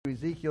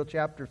Ezekiel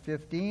chapter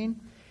 15.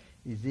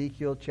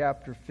 Ezekiel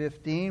chapter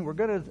 15. We're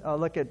going to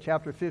look at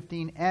chapter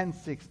 15 and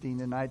 16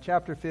 tonight.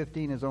 Chapter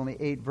 15 is only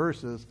 8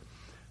 verses,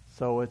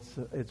 so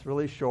it's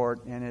really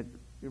short, and it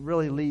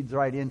really leads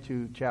right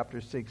into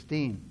chapter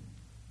 16.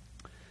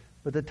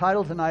 But the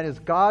title tonight is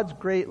God's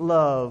Great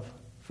Love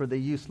for the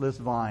Useless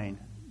Vine.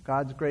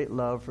 God's Great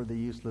Love for the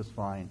Useless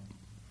Vine.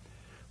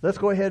 Let's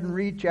go ahead and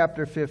read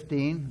chapter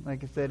 15.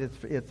 Like I said,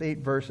 it's 8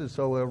 verses,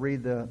 so we'll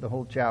read the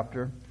whole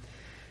chapter.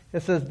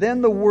 It says,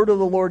 Then the word of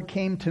the Lord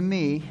came to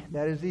me,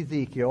 that is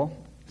Ezekiel,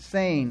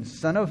 saying,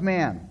 Son of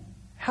man,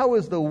 how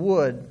is the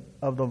wood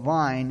of the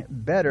vine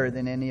better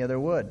than any other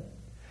wood?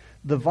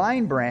 The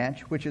vine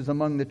branch, which is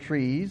among the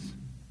trees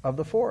of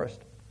the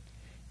forest.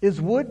 Is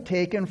wood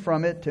taken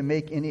from it to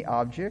make any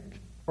object?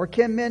 Or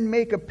can men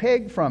make a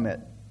peg from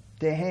it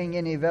to hang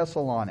any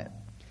vessel on it?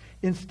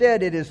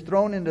 Instead, it is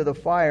thrown into the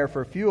fire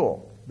for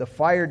fuel. The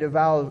fire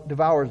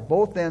devours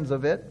both ends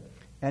of it,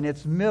 and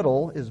its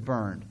middle is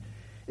burned.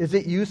 Is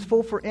it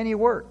useful for any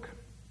work?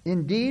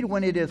 Indeed,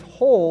 when it is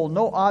whole,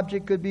 no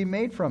object could be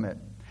made from it.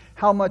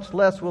 How much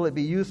less will it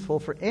be useful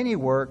for any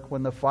work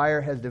when the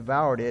fire has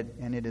devoured it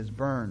and it is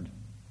burned?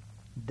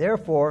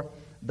 Therefore,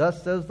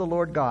 thus says the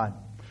Lord God,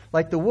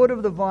 like the wood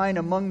of the vine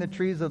among the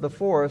trees of the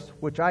forest,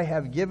 which I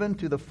have given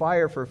to the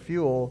fire for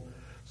fuel,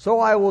 so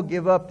I will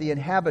give up the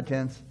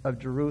inhabitants of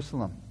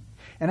Jerusalem.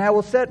 And I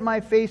will set my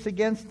face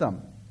against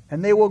them,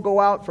 and they will go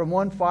out from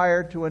one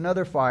fire to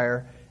another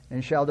fire,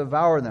 and shall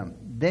devour them.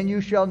 Then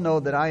you shall know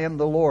that I am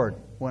the Lord,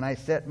 when I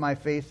set my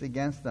face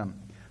against them.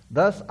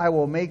 Thus I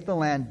will make the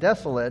land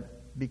desolate,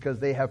 because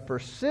they have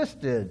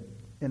persisted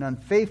in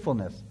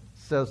unfaithfulness,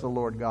 says the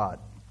Lord God.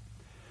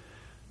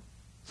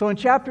 So in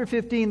chapter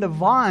 15, the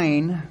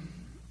vine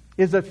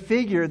is a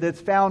figure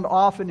that's found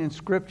often in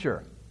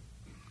Scripture.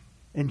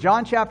 In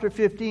John chapter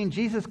 15,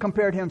 Jesus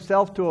compared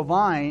himself to a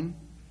vine,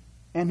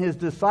 and his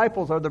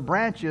disciples are the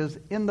branches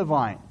in the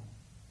vine,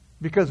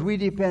 because we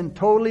depend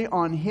totally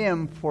on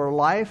him for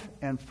life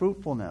and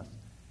fruitfulness.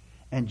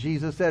 And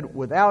Jesus said,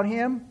 without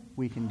him,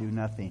 we can do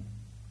nothing.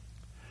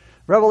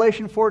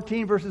 Revelation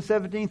 14, verses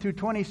 17 through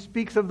 20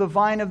 speaks of the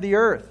vine of the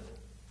earth,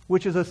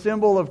 which is a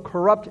symbol of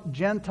corrupt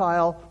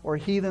Gentile or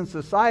heathen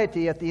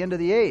society at the end of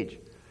the age,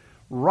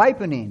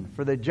 ripening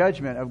for the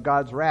judgment of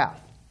God's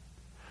wrath.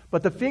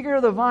 But the figure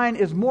of the vine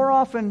is more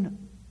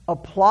often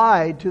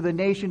applied to the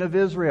nation of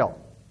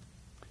Israel.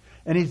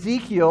 And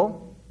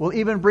Ezekiel will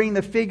even bring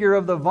the figure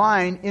of the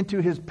vine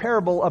into his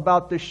parable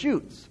about the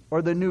shoots,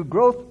 or the new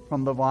growth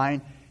from the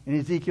vine, in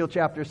Ezekiel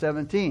chapter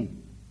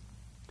 17.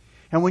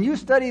 And when you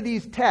study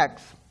these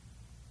texts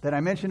that I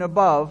mentioned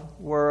above,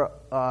 where,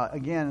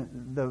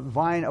 again, the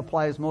vine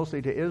applies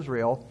mostly to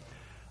Israel,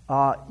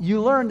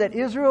 you learn that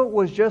Israel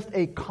was just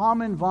a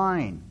common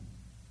vine.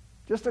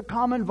 Just a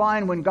common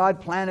vine when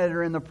God planted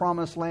her in the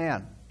promised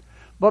land.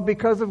 But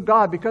because of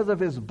God, because of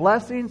his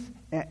blessings,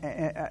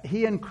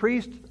 he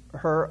increased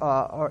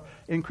her,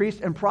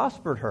 increased and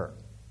prospered her.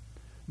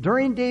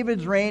 During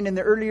David's reign in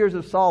the early years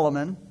of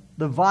Solomon,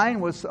 the vine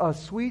was a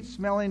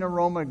sweet-smelling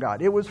aroma to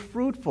God. It was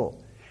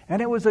fruitful,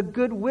 and it was a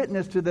good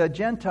witness to the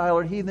Gentile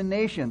or heathen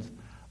nations.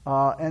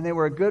 And they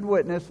were a good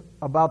witness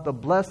about the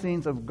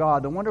blessings of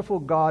God, the wonderful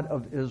God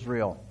of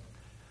Israel.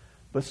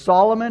 But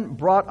Solomon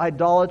brought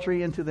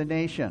idolatry into the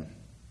nation,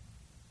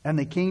 and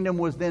the kingdom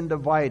was then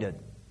divided.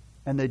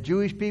 And the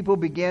Jewish people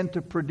began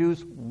to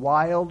produce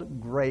wild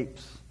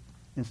grapes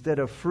instead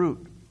of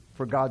fruit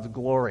for God's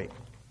glory.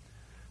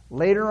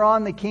 Later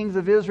on, the kings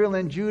of Israel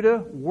and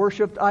Judah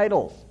worshipped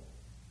idols,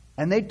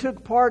 and they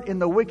took part in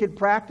the wicked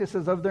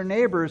practices of their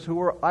neighbors who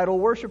were idol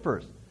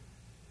worshippers.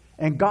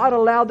 And God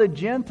allowed the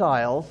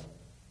Gentiles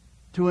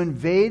to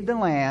invade the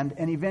land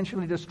and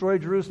eventually destroy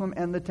Jerusalem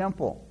and the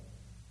temple.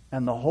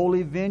 And the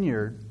holy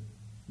vineyard,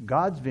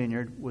 God's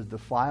vineyard, was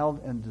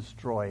defiled and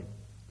destroyed.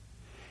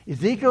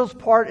 Ezekiel's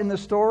part in the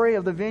story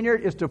of the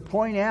vineyard is to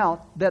point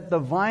out that the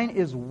vine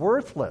is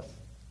worthless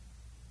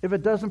if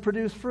it doesn't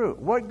produce fruit.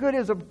 What good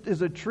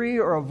is a tree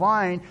or a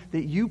vine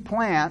that you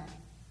plant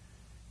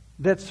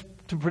that's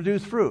to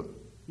produce fruit?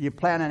 You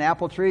plant an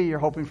apple tree, you're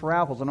hoping for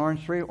apples. An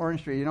orange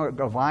tree, you know,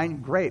 a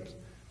vine, grapes.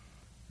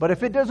 But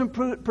if it doesn't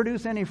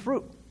produce any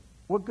fruit,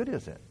 what good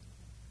is it?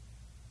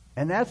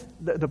 And that's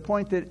the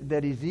point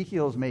that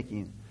Ezekiel is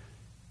making.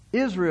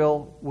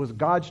 Israel was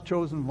God's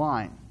chosen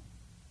vine,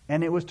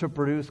 and it was to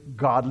produce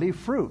godly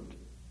fruit.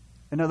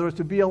 In other words,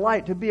 to be a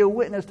light, to be a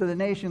witness to the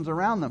nations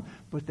around them.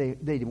 But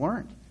they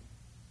weren't.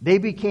 They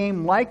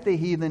became like the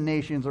heathen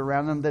nations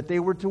around them that they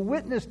were to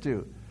witness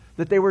to,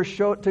 that they were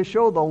to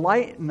show the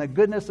light and the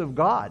goodness of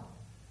God.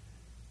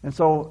 And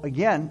so,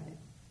 again,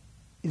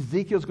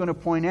 Ezekiel's going to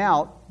point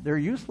out their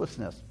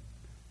uselessness.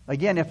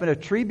 Again, if a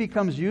tree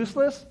becomes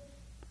useless,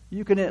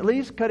 you can at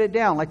least cut it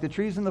down. Like the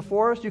trees in the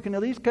forest, you can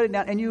at least cut it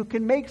down, and you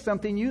can make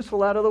something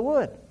useful out of the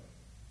wood.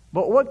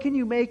 But what can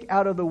you make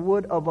out of the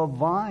wood of a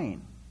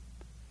vine?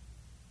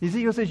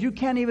 Ezekiel says you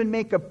can't even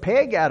make a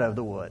peg out of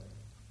the wood.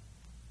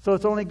 So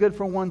it's only good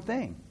for one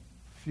thing: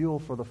 fuel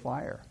for the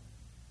fire.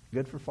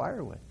 Good for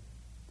firewood.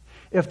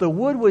 If the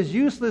wood was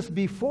useless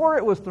before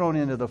it was thrown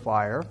into the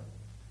fire,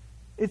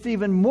 It's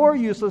even more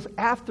useless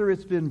after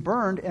it's been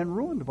burned and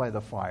ruined by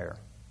the fire.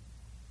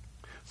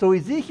 So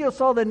Ezekiel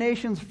saw the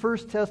nation's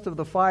first test of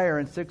the fire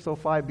in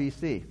 605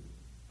 BC,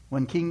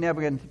 when King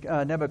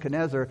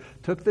Nebuchadnezzar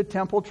took the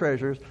temple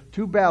treasures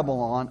to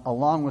Babylon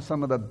along with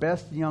some of the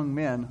best young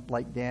men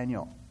like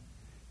Daniel.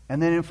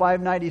 And then in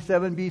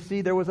 597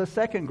 BC, there was a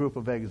second group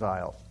of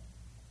exiles.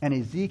 And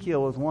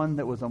Ezekiel was one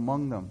that was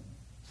among them.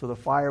 So the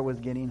fire was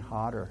getting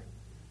hotter.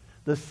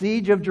 The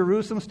siege of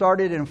Jerusalem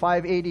started in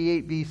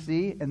 588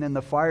 BC, and then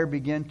the fire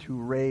began to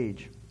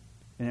rage.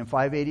 And in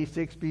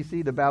 586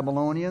 BC, the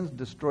Babylonians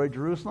destroyed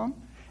Jerusalem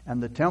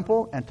and the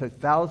temple and took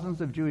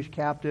thousands of Jewish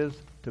captives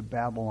to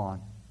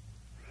Babylon.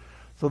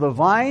 So the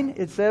vine,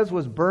 it says,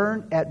 was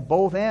burned at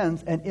both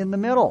ends and in the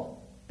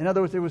middle. In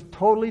other words, it was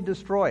totally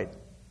destroyed.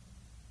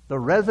 The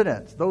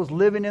residents, those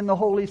living in the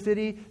holy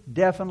city,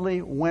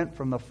 definitely went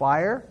from the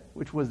fire,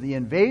 which was the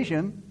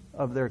invasion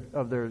of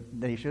their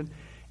nation,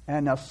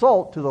 and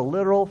assault to the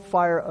literal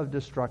fire of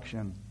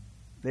destruction.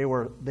 They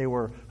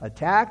were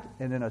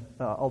attacked and then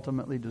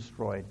ultimately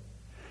destroyed.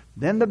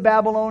 Then the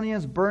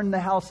Babylonians burned the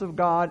house of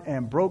God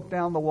and broke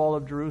down the wall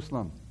of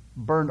Jerusalem,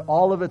 burned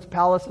all of its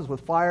palaces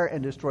with fire,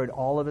 and destroyed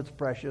all of its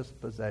precious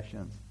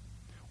possessions.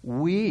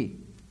 We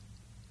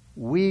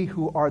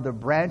who are the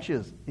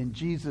branches in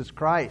Jesus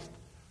Christ,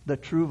 the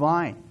true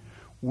vine,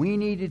 we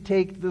need to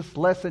take this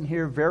lesson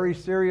here very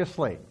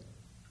seriously.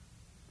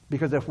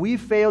 Because if we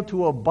fail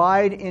to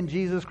abide in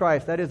Jesus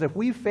Christ, that is, if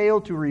we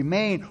fail to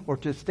remain or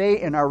to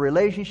stay in our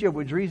relationship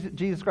with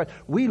Jesus Christ,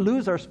 we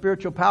lose our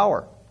spiritual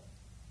power.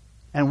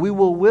 And we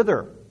will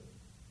wither.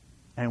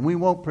 And we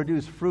won't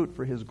produce fruit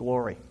for His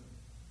glory.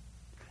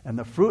 And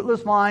the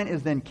fruitless vine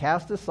is then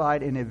cast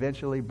aside and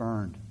eventually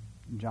burned.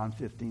 In John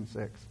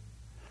 15:6.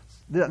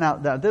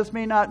 Now, this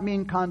may not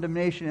mean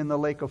condemnation in the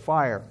lake of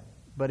fire.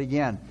 But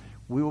again,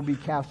 we will be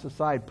cast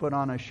aside, put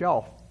on a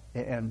shelf,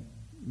 and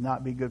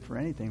not be good for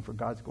anything for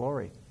God's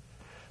glory.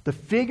 The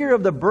figure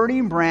of the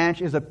burning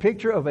branch is a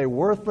picture of a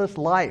worthless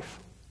life.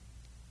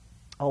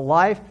 A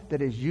life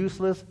that is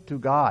useless to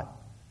God.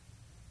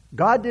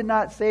 God did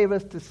not save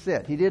us to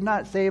sit. He did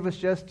not save us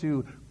just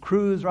to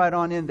cruise right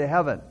on into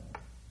heaven.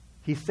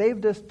 He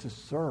saved us to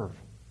serve.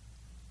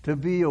 To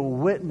be a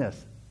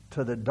witness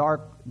to the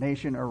dark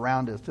nation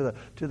around us.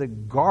 To the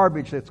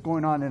garbage that's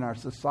going on in our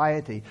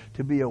society.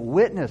 To be a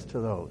witness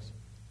to those.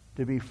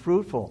 To be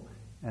fruitful.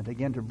 And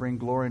again, to bring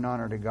glory and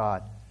honor to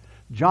God.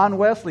 John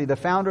Wesley, the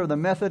founder of the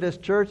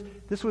Methodist Church,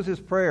 this was his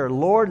prayer.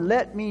 Lord,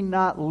 let me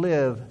not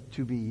live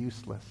to be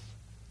useless.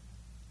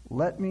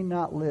 Let me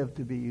not live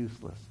to be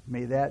useless.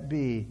 May that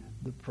be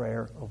the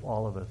prayer of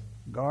all of us.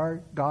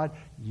 God,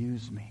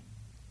 use me.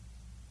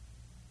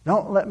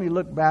 Don't let me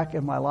look back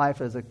at my life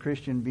as a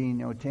Christian being,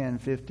 10,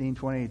 15,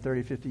 20,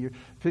 30,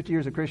 50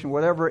 years a Christian,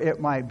 whatever it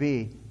might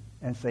be,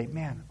 and say,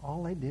 man,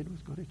 all I did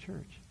was go to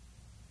church.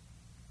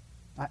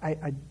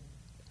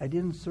 I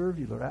didn't serve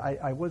you, Lord.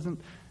 I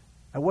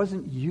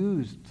wasn't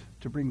used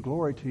to bring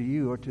glory to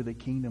you or to the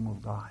kingdom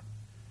of God.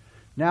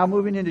 Now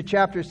moving into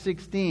chapter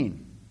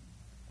 16.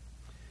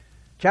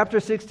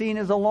 Chapter 16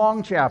 is a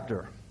long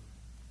chapter.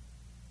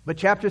 But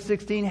chapter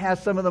 16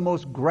 has some of the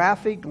most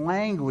graphic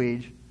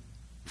language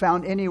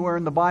found anywhere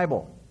in the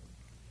Bible.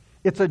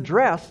 It's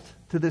addressed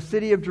to the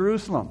city of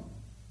Jerusalem,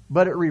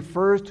 but it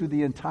refers to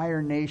the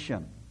entire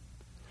nation.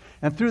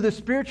 And through the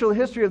spiritual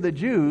history of the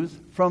Jews,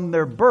 from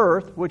their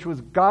birth, which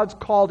was God's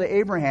call to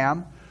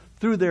Abraham,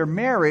 through their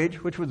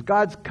marriage, which was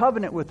God's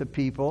covenant with the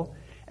people,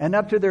 and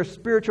up to their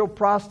spiritual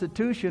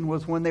prostitution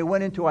was when they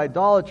went into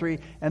idolatry,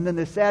 and then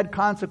the sad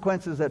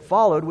consequences that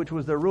followed, which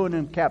was their ruin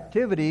and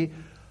captivity,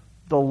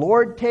 the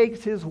Lord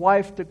takes His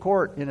wife to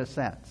court, in a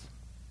sense,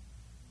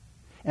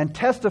 and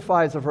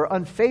testifies of her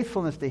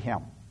unfaithfulness to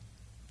Him.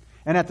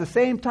 And at the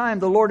same time,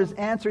 the Lord is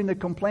answering the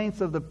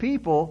complaints of the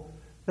people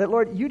that,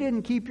 Lord, you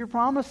didn't keep your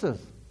promises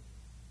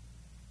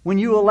when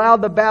you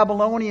allowed the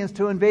Babylonians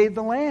to invade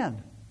the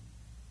land.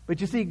 But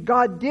you see,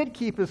 God did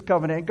keep His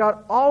covenant.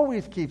 God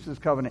always keeps His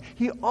covenant.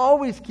 He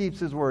always keeps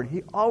His word.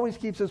 He always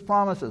keeps His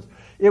promises.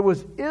 It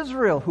was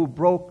Israel who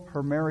broke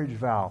her marriage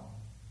vow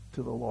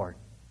to the Lord,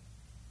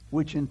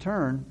 which in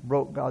turn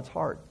broke God's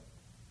heart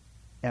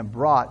and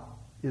brought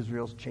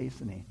Israel's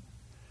chastening.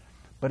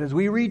 But as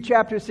we read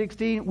chapter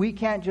 16, we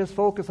can't just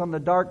focus on the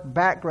dark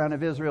background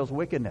of Israel's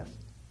wickedness,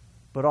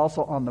 but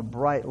also on the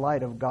bright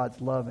light of God's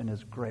love and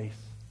His grace.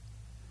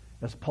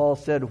 As Paul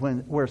said,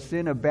 where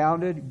sin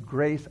abounded,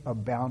 grace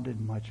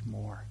abounded much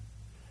more.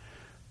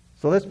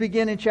 So let's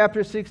begin in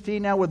chapter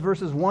 16 now with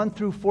verses 1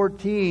 through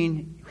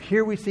 14.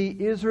 Here we see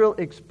Israel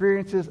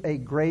experiences a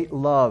great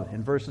love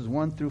in verses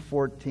 1 through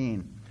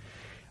 14.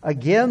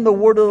 Again, the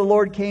word of the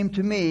Lord came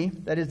to me,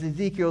 that is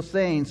Ezekiel,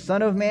 saying,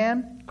 Son of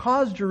man,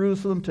 cause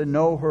Jerusalem to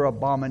know her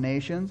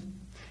abominations,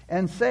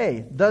 and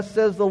say, Thus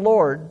says the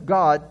Lord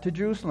God to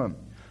Jerusalem,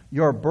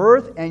 Your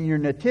birth and your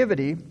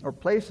nativity, or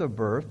place of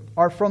birth,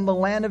 are from the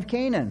land of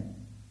Canaan.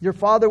 Your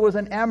father was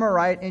an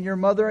Amorite and your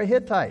mother a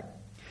Hittite.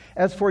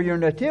 As for your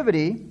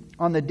nativity,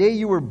 on the day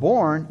you were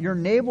born, your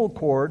navel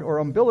cord or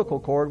umbilical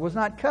cord was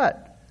not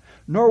cut,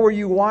 nor were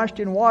you washed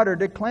in water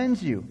to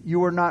cleanse you. You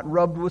were not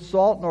rubbed with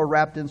salt, nor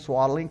wrapped in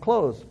swaddling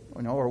clothes,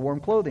 or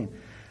warm clothing.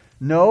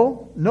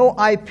 No,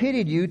 I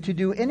pitied you to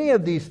do any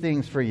of these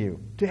things for you,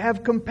 to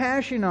have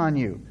compassion on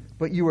you.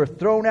 But you were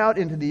thrown out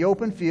into the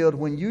open field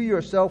when you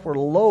yourself were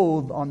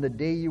loathed on the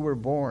day you were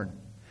born.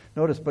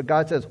 Notice, but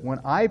God says, when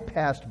I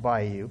passed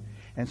by you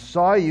and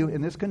saw you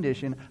in this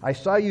condition, I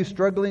saw you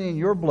struggling in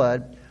your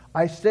blood.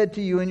 I said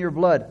to you in your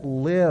blood,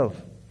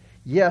 live.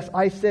 Yes,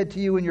 I said to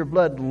you in your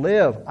blood,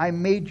 live. I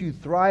made you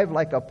thrive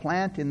like a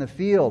plant in the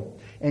field.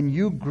 And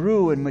you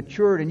grew and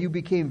matured, and you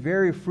became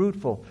very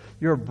fruitful.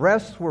 Your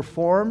breasts were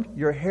formed,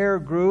 your hair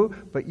grew,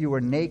 but you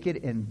were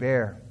naked and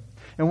bare.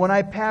 And when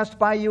I passed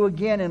by you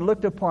again and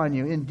looked upon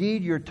you,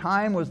 indeed your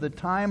time was the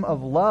time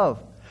of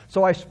love.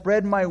 So I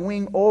spread my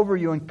wing over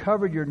you and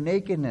covered your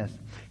nakedness.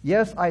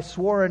 Yes, I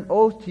swore an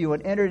oath to you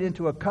and entered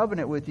into a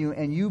covenant with you,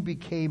 and you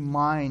became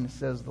mine,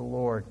 says the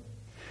Lord.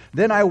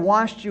 Then I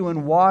washed you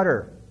in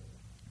water.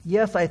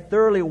 Yes, I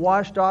thoroughly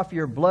washed off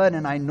your blood,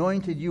 and I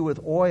anointed you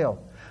with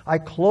oil. I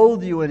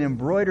clothed you in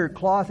embroidered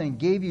cloth and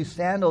gave you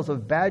sandals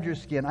of badger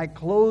skin. I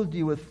clothed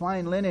you with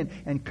fine linen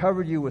and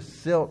covered you with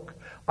silk.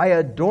 I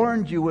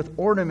adorned you with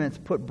ornaments,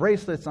 put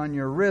bracelets on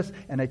your wrists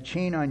and a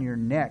chain on your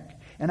neck.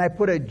 And I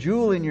put a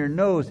jewel in your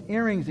nose,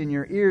 earrings in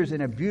your ears,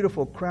 and a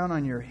beautiful crown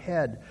on your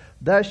head.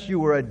 Thus you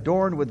were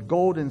adorned with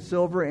gold and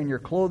silver, and your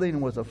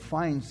clothing was of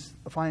fine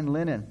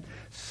linen,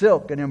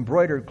 silk and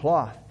embroidered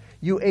cloth.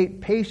 You ate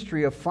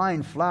pastry of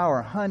fine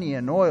flour, honey,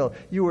 and oil.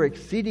 You were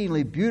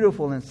exceedingly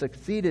beautiful and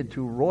succeeded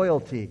to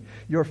royalty.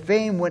 Your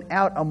fame went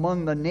out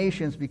among the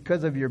nations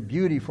because of your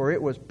beauty, for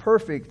it was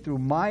perfect through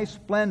my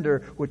splendor,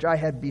 which I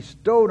had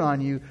bestowed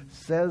on you,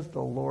 says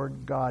the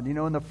Lord God. You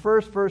know, in the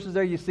first verses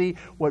there, you see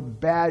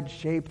what bad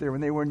shape they were. When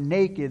they were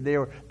naked,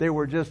 they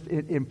were just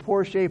in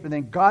poor shape. And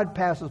then God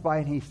passes by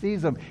and He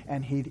sees them,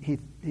 and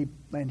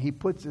He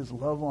puts His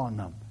love on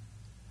them.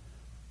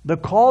 The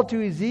call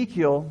to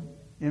Ezekiel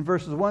in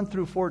verses 1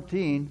 through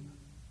 14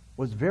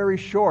 was very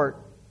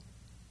short,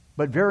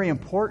 but very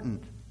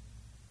important.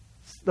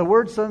 The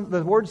word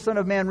Son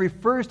of Man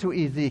refers to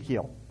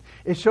Ezekiel.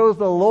 It shows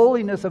the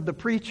lowliness of the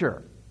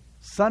preacher.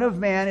 Son of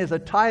Man is a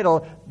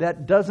title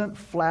that doesn't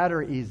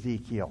flatter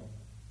Ezekiel.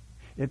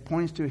 It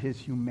points to his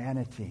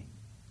humanity.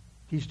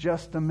 He's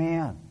just a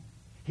man.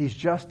 He's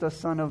just a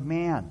son of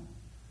man.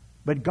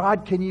 But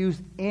God can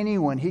use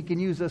anyone. He can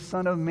use a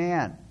son of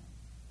man.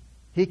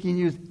 He can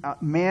use a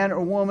man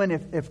or woman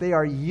if they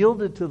are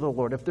yielded to the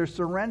Lord, if they're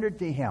surrendered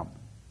to Him.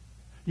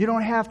 You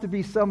don't have to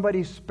be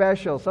somebody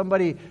special,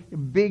 somebody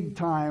big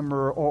time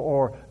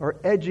or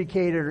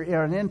educated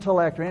or an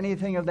intellect or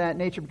anything of that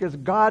nature, because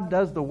God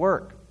does the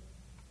work.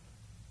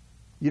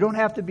 You don't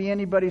have to be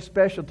anybody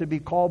special to be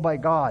called by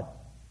God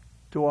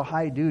to a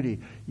high duty.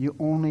 You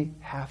only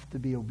have to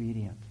be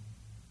obedient.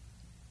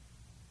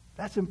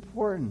 That's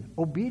important.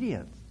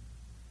 Obedience.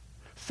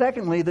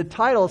 Secondly, the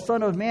title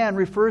Son of Man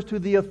refers to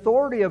the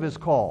authority of His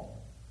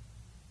call.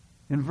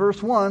 In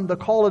verse 1, the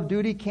call of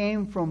duty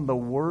came from the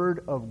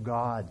Word of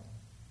God.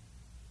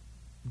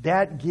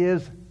 That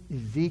gives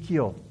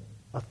Ezekiel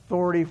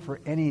authority for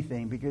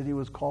anything because he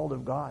was called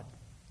of God.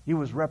 He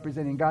was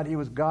representing God. He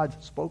was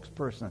God's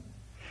spokesperson.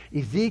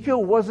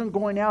 Ezekiel wasn't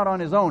going out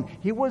on his own.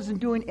 He wasn't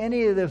doing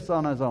any of this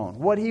on his own.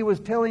 What he was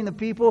telling the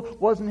people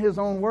wasn't his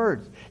own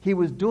words. He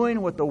was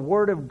doing what the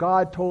Word of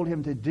God told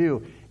him to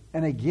do.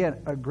 And again,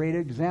 a great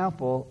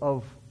example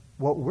of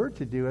what we're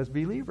to do as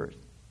believers.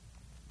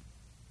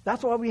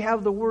 That's why we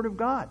have the Word of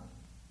God.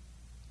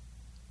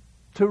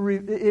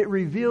 It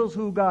reveals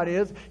who God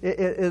is.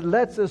 It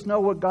lets us know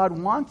what God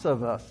wants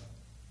of us.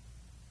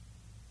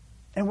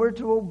 And we're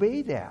to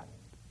obey that.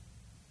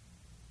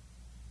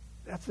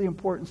 That's the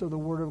importance of the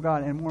Word of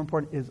God. And more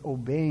important is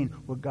obeying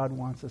what God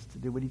wants us to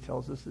do, what He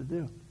tells us to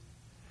do.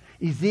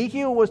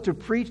 Ezekiel was to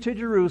preach to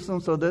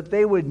Jerusalem so that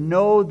they would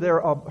know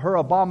her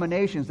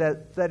abominations.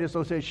 That is,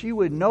 so that she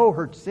would know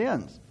her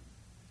sins.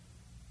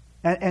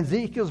 And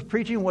Ezekiel's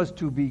preaching was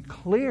to be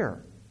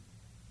clear.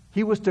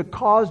 He was to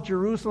cause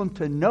Jerusalem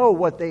to know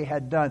what they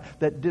had done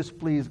that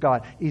displeased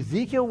God.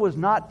 Ezekiel was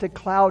not to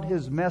cloud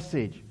his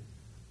message.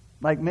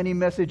 Like many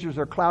messages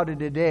are clouded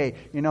today.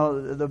 You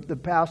know, the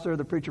pastor,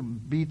 the preacher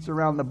beats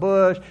around the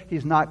bush.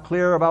 He's not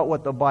clear about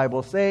what the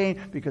Bible's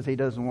saying because he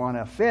doesn't want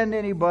to offend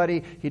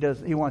anybody.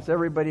 He wants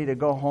everybody to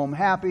go home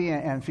happy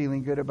and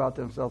feeling good about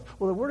themselves.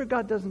 Well, the Word of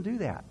God doesn't do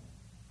that.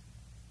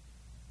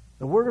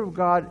 The Word of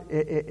God,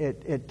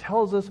 it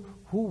tells us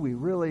who we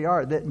really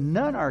are, that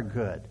none are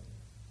good,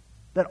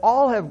 that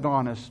all have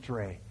gone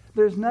astray.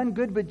 There's none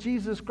good but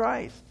Jesus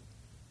Christ.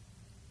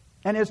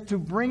 And it's to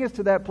bring us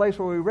to that place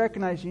where we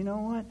recognize, you know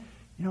what?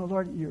 You know,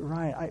 Lord, you're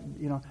right.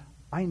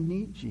 I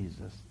need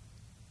Jesus.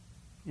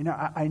 You know,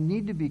 I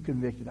need to be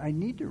convicted. I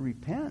need to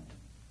repent.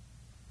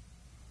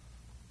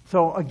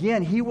 So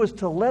again, he was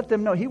to let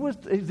them know.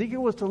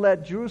 Ezekiel was to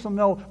let Jerusalem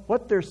know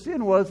what their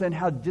sin was and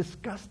how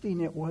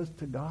disgusting it was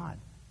to God.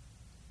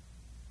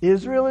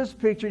 Israel is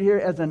pictured here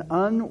as an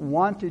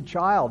unwanted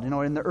child.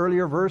 In the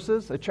earlier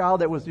verses, a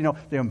child that was,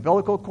 the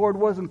umbilical cord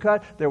wasn't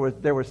cut. There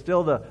was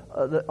still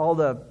all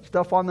the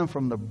stuff on them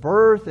from the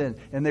birth,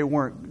 and they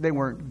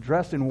weren't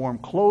dressed in warm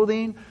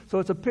clothing. So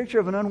it's a picture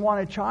of an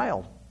unwanted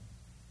child,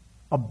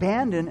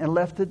 abandoned and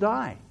left to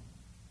die.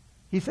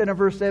 He said in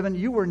verse 7,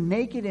 you were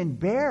naked and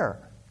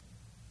bare.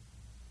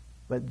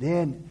 But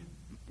then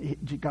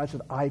God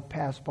said, I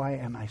passed by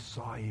and I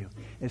saw you.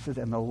 It says,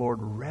 and the Lord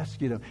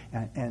rescued them,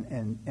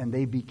 and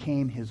they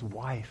became his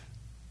wife,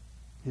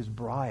 his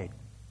bride.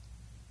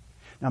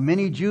 Now,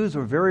 many Jews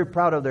were very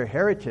proud of their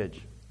heritage,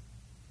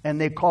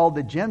 and they called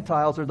the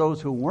Gentiles, or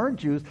those who weren't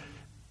Jews,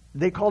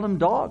 they called them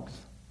dogs.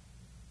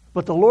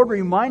 But the Lord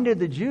reminded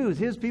the Jews,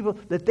 his people,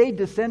 that they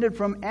descended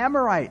from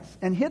Amorites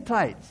and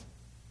Hittites,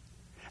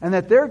 and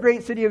that their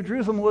great city of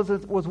Jerusalem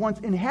was once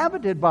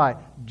inhabited by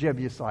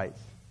Jebusites,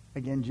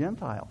 again,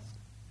 Gentiles.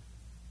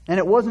 And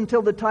it wasn't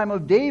until the time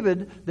of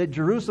David that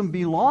Jerusalem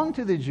belonged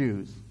to the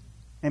Jews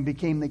and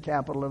became the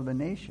capital of the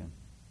nation.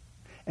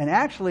 And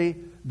actually,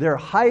 their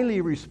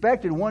highly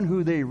respected one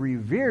who they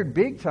revered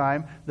big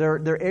time,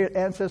 their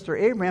ancestor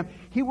Abraham,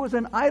 he was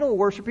an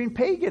idol-worshiping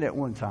pagan at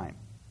one time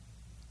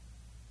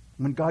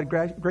when God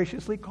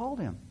graciously called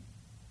him.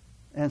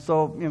 And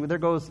so, there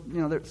goes,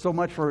 there's so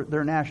much for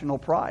their national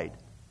pride.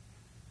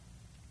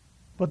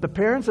 But the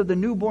parents of the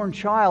newborn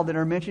child that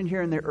are mentioned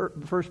here in the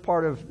first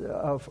part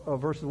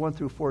of verses 1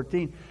 through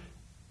 14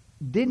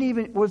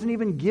 wasn't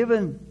even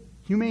given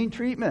humane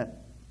treatment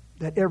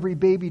that every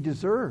baby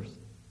deserves.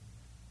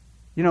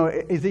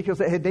 Ezekiel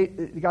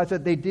said, God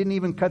said they didn't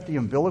even cut the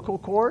umbilical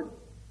cord.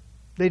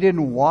 They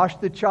didn't wash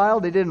the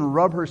child. They didn't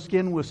rub her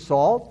skin with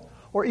salt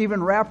or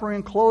even wrap her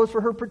in clothes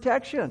for her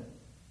protection.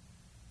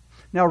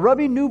 Now,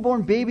 rubbing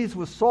newborn babies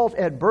with salt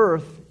at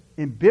birth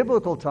in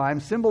biblical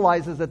times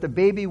symbolizes that the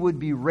baby would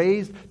be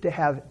raised to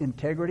have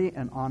integrity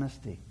and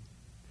honesty.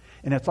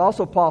 And it's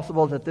also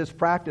possible that this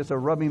practice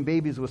of rubbing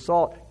babies with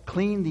salt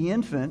cleaned the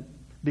infant,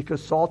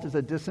 because salt is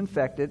a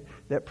disinfectant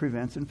that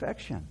prevents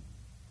infection.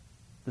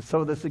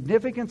 So the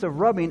significance of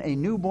rubbing a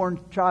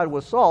newborn child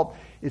with salt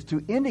is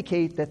to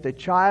indicate that the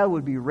child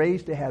would be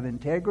raised to have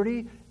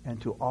integrity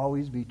and to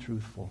always be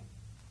truthful.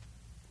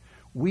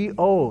 We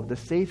owe the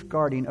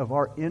safeguarding of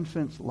our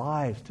infants'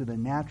 lives to the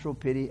natural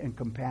pity and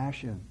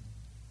compassion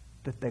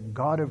that the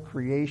God of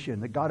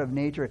creation, the God of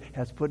nature,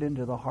 has put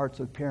into the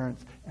hearts of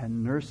parents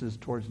and nurses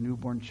towards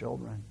newborn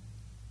children.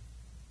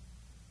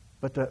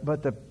 But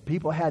the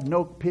people had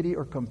no pity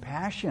or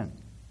compassion.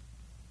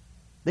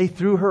 They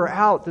threw her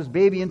out, this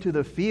baby, into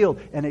the field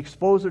and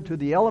exposed her to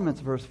the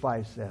elements, verse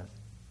 5 says.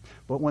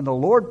 But when the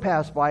Lord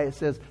passed by, it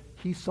says,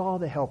 he saw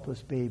the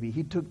helpless baby.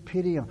 He took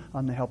pity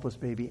on the helpless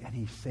baby, and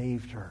he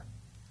saved her.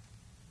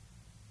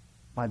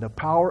 By the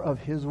power of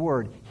his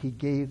word, he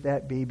gave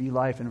that baby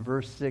life. In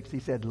verse 6, he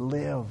said,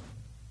 live.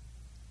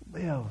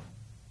 Live.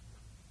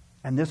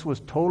 And this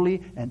was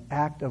totally an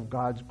act of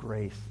God's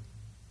grace.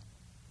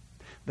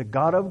 The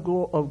God of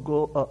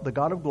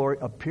glory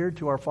appeared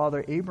to our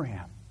father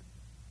Abraham,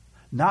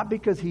 not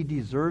because he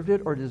deserved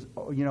it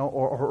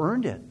or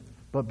earned it,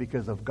 but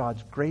because of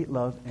God's great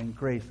love and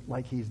grace,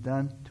 like he's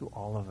done to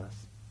all of us,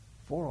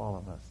 for all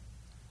of us.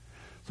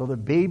 So the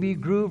baby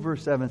grew,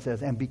 verse 7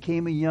 says, and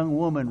became a young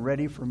woman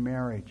ready for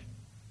marriage.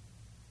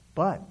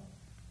 But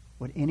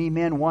would any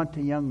man want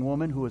a young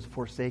woman who was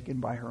forsaken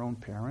by her own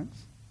parents?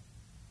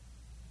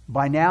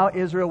 By now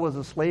Israel was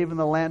a slave in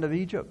the land of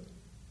Egypt,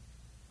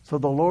 so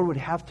the Lord would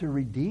have to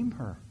redeem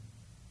her.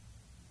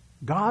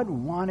 God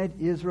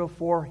wanted Israel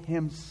for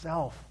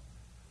himself.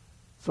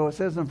 So it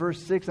says in verse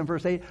 6 and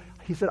verse 8,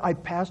 he said, I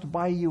passed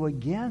by you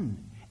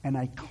again, and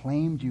I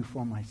claimed you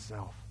for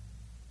myself.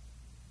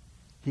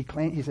 He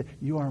said,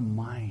 you are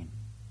mine.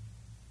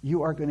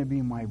 You are going to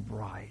be my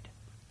bride.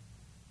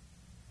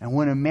 And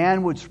when a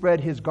man would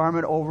spread his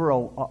garment over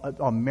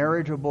a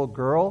marriageable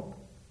girl,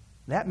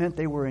 that meant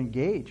they were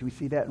engaged. We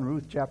see that in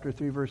Ruth chapter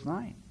 3, verse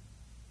 9.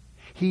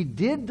 He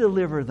did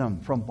deliver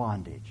them from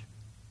bondage.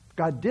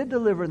 God did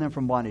deliver them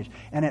from bondage.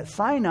 And at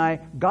Sinai,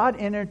 God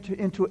entered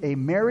into a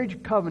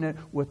marriage covenant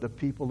with the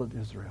people of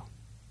Israel.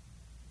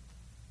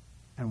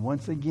 And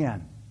once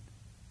again,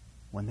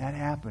 when that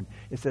happened,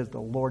 it says the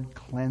Lord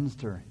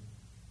cleansed her.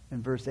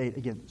 In verse 8,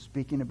 again,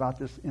 speaking about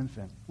this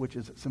infant, which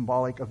is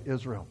symbolic of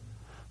Israel.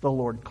 The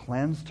Lord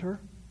cleansed her,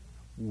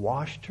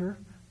 washed her,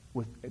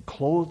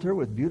 clothed her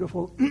with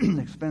beautiful,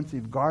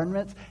 expensive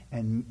garments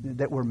and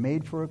that were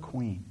made for a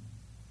queen.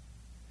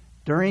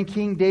 During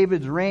King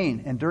David's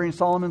reign and during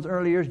Solomon's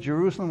early years,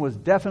 Jerusalem was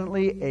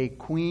definitely a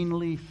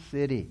queenly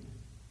city.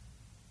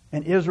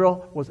 And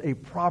Israel was a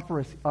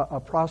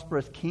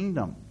prosperous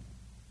kingdom.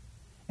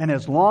 And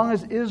as long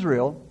as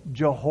Israel,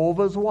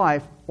 Jehovah's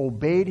wife,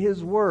 obeyed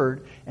his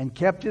word and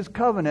kept his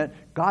covenant,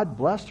 God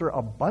blessed her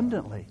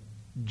abundantly,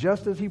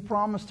 just as he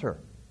promised her.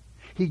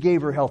 He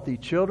gave her healthy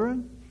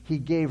children. He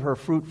gave her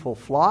fruitful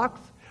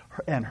flocks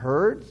and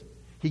herds.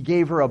 He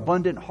gave her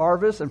abundant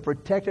harvest and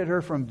protected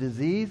her from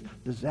disease,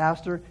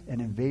 disaster,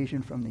 and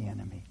invasion from the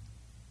enemy.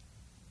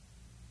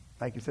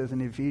 Like it says in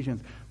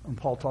Ephesians, when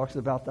Paul talks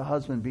about the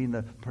husband being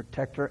the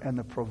protector and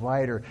the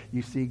provider,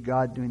 you see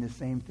God doing the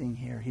same thing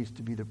here. He's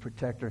to be the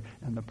protector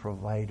and the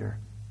provider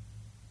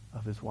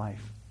of his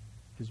wife,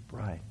 his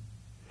bride.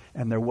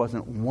 And there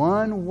wasn't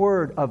one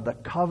word of the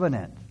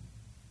covenant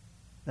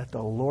that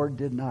the Lord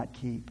did not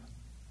keep.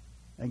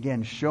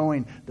 Again,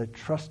 showing the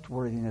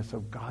trustworthiness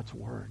of God's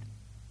word.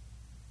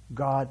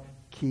 God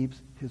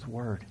keeps his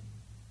word.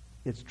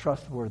 It's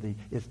trustworthy.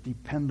 It's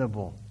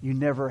dependable. You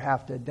never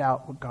have to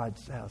doubt what God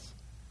says.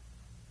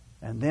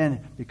 And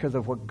then, because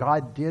of what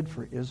God did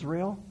for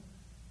Israel,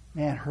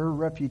 man, her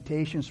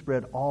reputation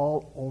spread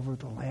all over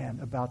the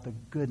land about the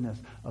goodness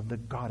of the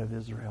God of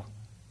Israel.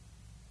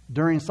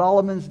 During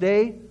Solomon's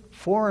day,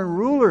 foreign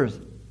rulers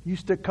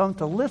used to come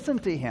to listen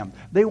to him.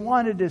 They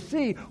wanted to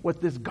see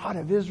what this God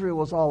of Israel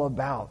was all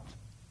about.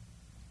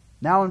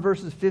 Now in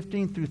verses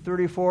 15 through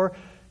 34,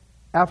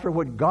 after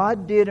what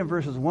God did in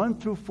verses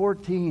 1 through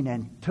 14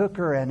 and took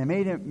her and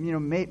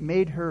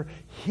made her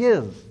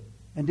his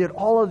and did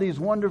all of these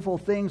wonderful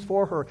things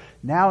for her,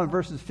 now in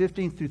verses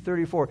 15 through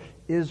 34,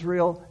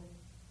 Israel,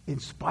 in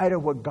spite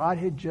of what God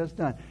had just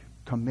done,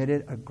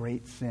 committed a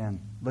great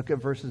sin. Look at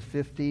verses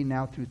 15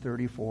 now through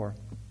 34.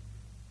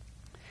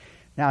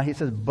 Now he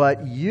says,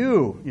 but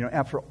you,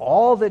 after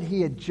all that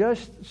he had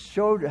just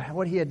showed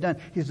what he had done,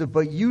 he said,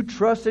 but you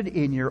trusted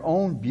in your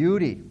own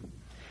beauty,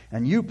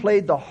 and you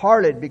played the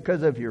harlot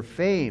because of your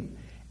fame,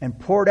 and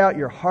poured out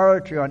your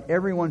harlotry on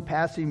everyone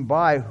passing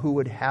by who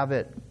would have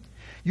it.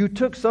 You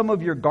took some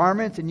of your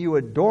garments and you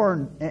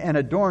adorned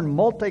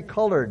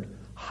multicolored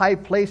high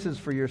places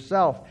for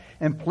yourself,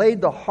 and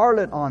played the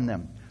harlot on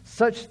them.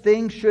 Such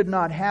things should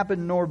not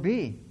happen nor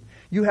be.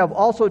 You have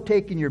also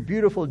taken your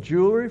beautiful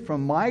jewelry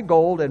from my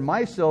gold and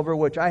my silver,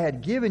 which I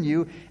had given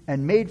you,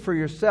 and made for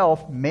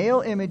yourself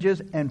male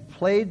images and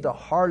played the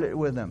harlot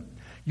with them.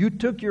 You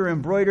took your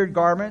embroidered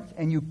garments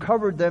and you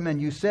covered them,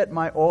 and you set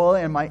my oil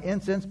and my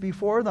incense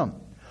before them.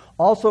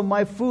 Also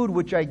my food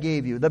which I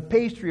gave you, the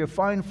pastry of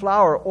fine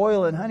flour,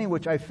 oil, and honey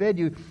which I fed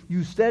you,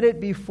 you set it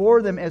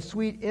before them as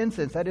sweet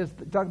incense. That is,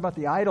 talking about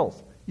the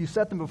idols. You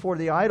set them before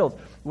the idols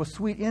with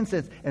sweet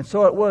incense, and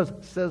so it was,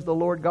 says the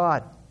Lord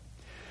God.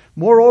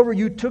 Moreover,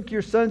 you took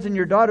your sons and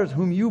your daughters,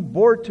 whom you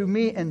bore to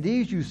me, and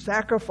these you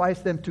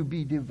sacrificed them to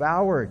be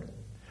devoured.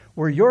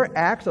 Were your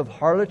acts of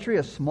harlotry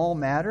a small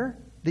matter,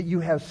 that you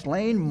have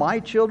slain my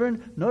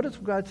children? Notice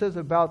what God says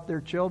about their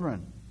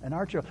children and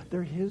our children.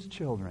 They're his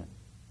children.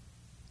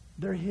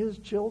 They're his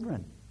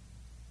children.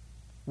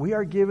 We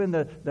are given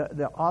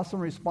the awesome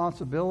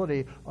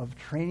responsibility of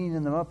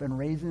training them up and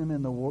raising them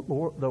in the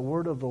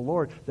word of the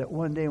Lord, that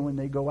one day when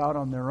they go out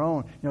on their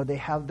own, they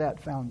have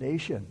that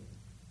foundation,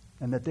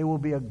 and that they will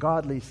be a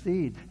godly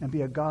seed and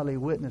be a godly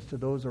witness to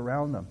those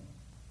around them.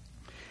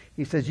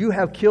 He says, you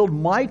have killed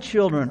my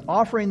children,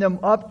 offering them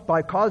up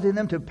by causing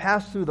them to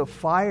pass through the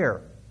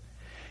fire.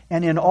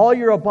 And in all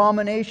your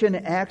abomination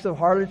and acts of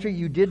harlotry,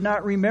 you did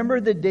not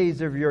remember the days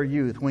of your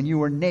youth, when you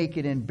were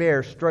naked and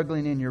bare,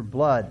 struggling in your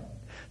blood.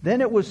 Then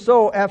it was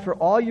so, after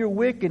all your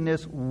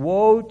wickedness,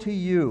 woe to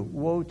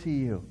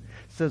you,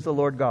 says the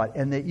Lord God,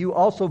 and that you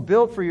also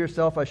built for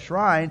yourself a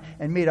shrine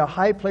and made a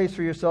high place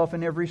for yourself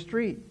in every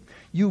street.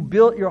 You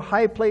built your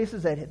high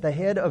places at the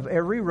head of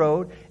every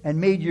road and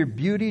made your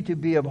beauty to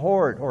be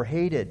abhorred or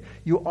hated.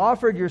 You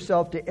offered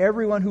yourself to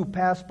everyone who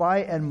passed by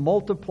and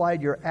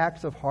multiplied your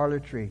acts of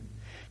harlotry.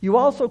 You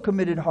also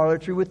committed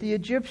harlotry with the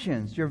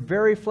Egyptians, your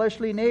very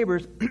fleshly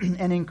neighbors,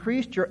 and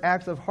increased your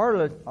acts of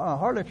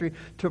harlotry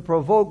to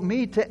provoke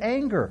me to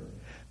anger.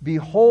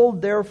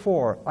 Behold,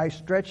 therefore, I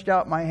stretched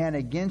out my hand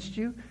against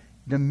you,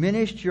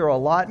 diminished your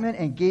allotment,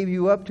 and gave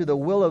you up to the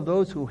will of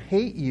those who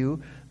hate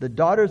you, the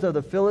daughters of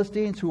the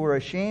Philistines, who were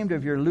ashamed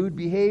of your lewd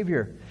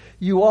behavior.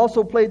 You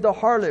also played the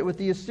harlot with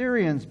the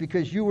Assyrians,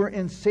 because you were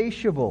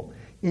insatiable.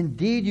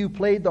 Indeed, you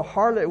played the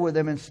harlot with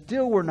them and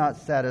still were not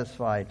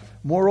satisfied.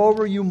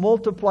 Moreover, you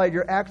multiplied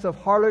your acts of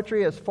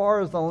harlotry as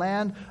far as the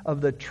land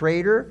of the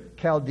traitor,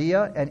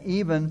 Chaldea, and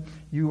even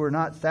you were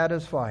not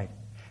satisfied.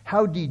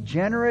 How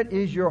degenerate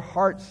is your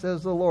heart,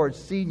 says the Lord,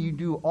 seeing you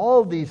do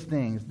all these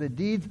things, the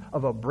deeds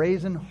of a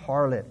brazen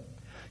harlot.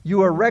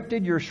 You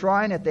erected your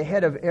shrine at the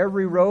head of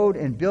every road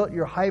and built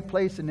your high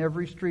place in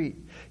every street.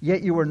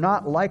 Yet you were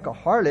not like a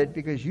harlot,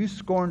 because you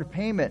scorned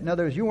payment. In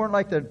other words, you weren't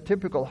like the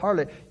typical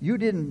harlot. You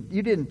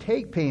didn't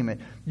take payment.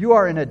 You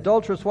are an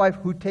adulterous wife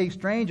who takes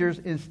strangers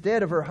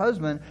instead of her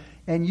husband,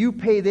 and you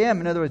pay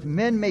them. In other words,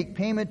 men make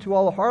payment to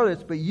all the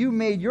harlots, but you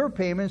made your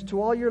payments to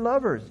all your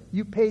lovers.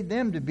 You paid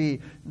them to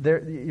be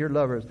your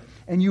lovers.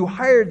 And you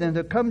hired them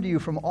to come to you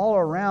from all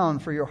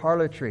around for your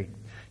harlotry.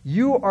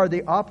 You are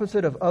the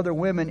opposite of other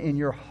women in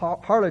your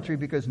harlotry,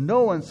 because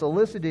no one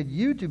solicited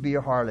you to be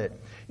a harlot,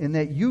 in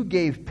that you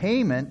gave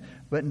payment,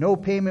 but no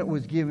payment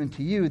was given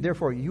to you.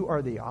 Therefore, you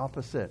are the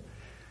opposite.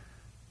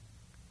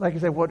 Like I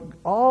said,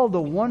 all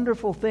the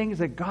wonderful things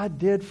that God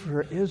did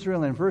for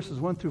Israel in verses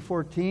 1 through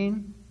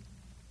 14,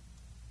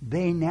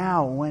 they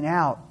now went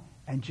out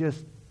and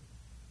just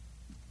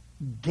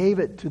gave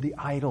it to the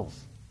idols.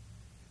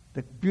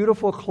 The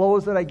beautiful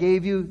clothes that I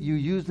gave you, you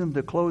used them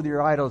to clothe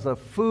your idols. The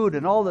food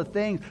and all the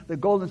things, the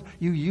golden,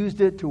 you used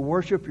it to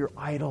worship your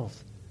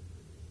idols.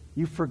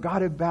 You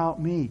forgot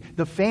about me.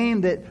 The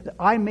fame that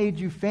I made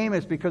you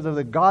famous because of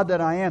the God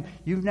that I am,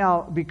 you've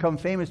now become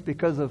famous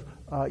because of,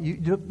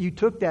 you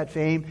took that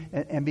fame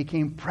and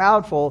became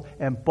proudful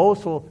and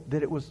boastful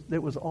that it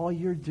was all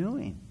you're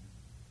doing.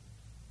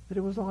 That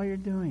it was all you're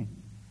doing.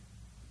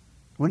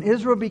 When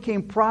Israel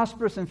became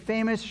prosperous and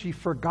famous, she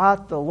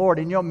forgot the Lord.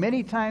 And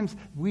many times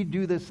we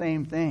do the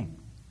same thing.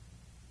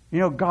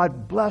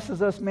 God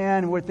blesses us,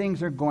 man, where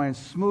things are going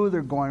smooth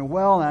or going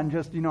well, and I'm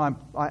just,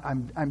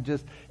 I'm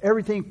just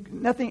everything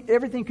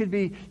could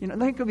be,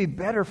 nothing could be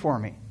better for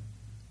me.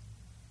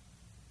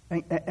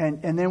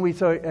 And then we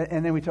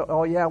thought,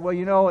 oh yeah,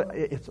 well,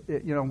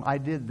 I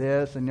did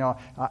this, and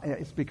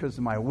it's because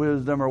of my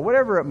wisdom or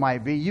whatever it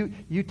might be.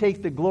 You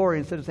take the glory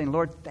instead of saying,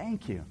 Lord,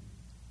 thank you.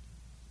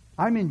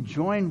 I'm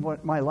enjoying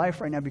my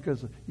life right now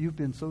because you've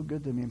been so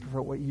good to me and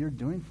for what you're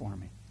doing for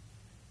me.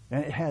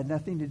 And it had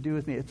nothing to do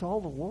with me. It's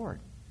all the Lord.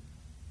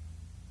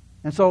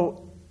 And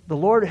so the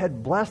Lord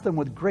had blessed them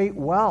with great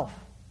wealth.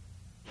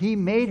 He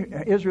made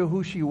Israel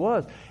who she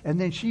was. And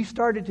then she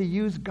started to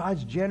use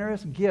God's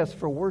generous gifts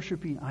for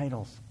worshiping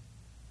idols.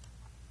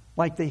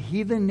 Like the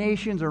heathen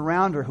nations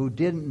around her who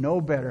didn't know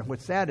better.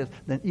 What's sad is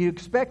that you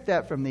expect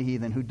that from the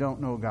heathen who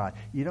don't know God.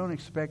 You don't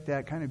expect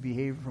that kind of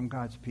behavior from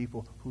God's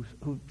people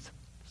who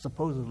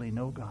supposedly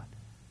know God.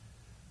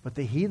 But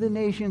the heathen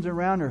nations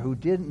around her who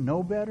didn't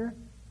know better,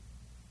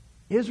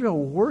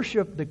 Israel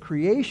worshiped the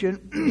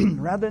creation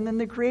rather than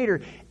the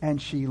Creator,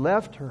 and she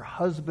left her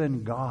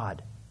husband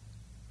God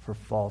for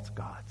false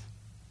gods.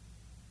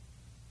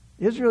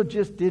 Israel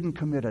just didn't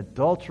commit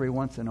adultery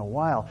once in a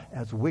while,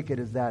 as wicked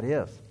as that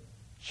is.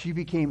 She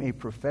became a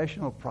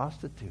professional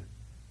prostitute.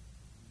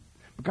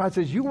 But God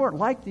says, you weren't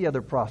like the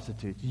other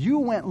prostitutes. You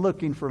went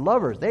looking for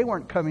lovers. They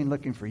weren't coming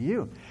looking for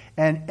you.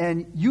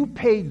 And you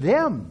paid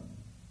them.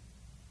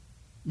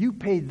 You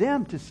paid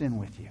them to sin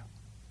with you.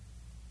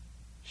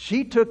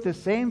 She took the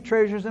same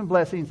treasures and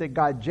blessings that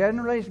God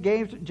generously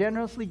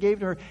gave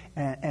to her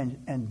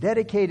and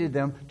dedicated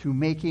them to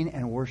making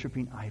and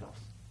worshiping idols.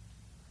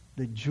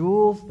 The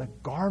jewels, the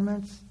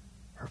garments,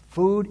 her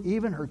food,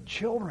 even her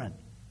children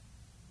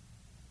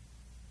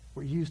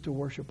were used to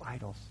worship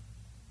idols.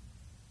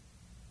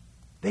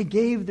 They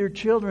gave their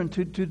children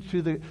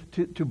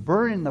to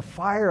burn in the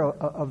fire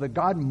of the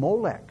god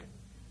Molech.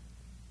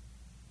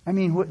 I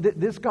mean,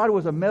 this god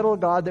was a metal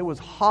god that was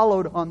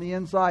hollowed on the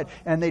inside,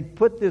 and they'd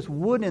put this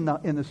wood in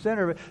the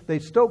center of it. They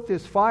stoked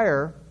this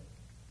fire,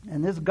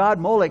 and this god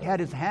Molech had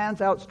his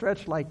hands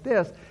outstretched like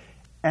this,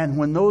 and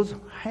when those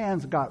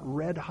hands got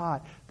red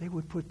hot, they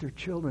would put their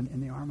children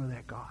in the arm of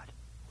that god.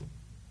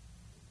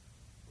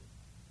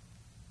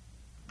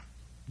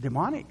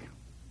 Demonic.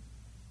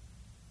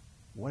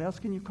 What else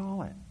can you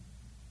call it?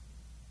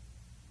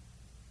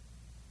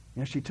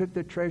 She took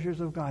the treasures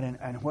of God,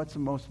 and what's the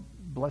most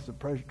blessed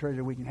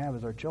treasure we can have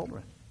is our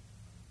children.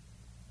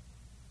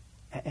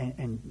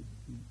 And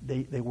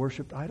they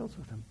worshipped idols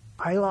with them.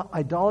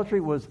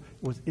 Idolatry was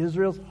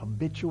Israel's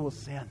habitual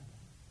sin.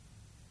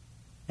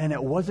 And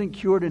it wasn't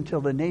cured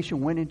until the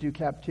nation went into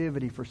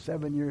captivity for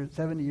 70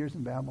 years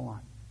in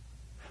Babylon.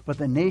 But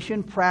the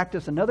nation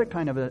practiced another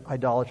kind of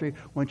idolatry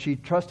when she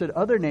trusted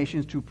other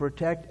nations to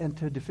protect and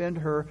to defend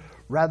her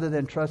rather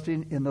than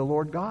trusting in the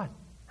Lord God,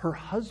 her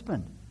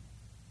husband,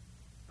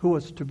 who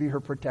was to be her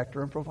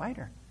protector and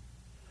provider.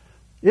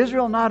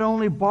 Israel not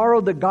only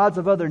borrowed the gods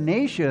of other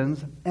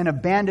nations and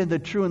abandoned the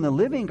true and the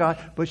living God,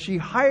 but she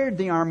hired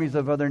the armies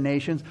of other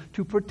nations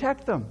to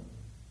protect them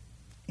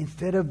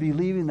instead of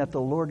believing that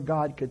the Lord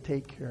God could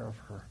take care of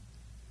her.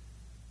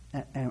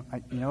 And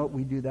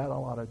we do that a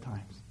lot of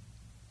times.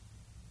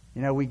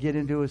 We get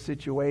into a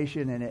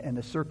situation and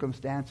the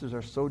circumstances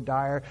are so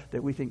dire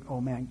that we think, oh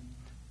man,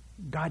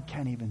 God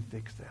can't even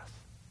fix this.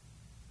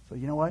 So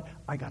you know what?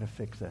 I got to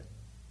fix it.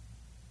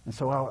 And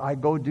so I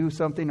go do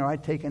something or I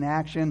take an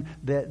action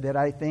that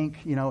I think,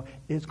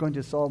 is going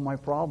to solve my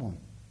problem.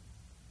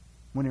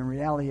 When in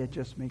reality, it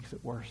just makes it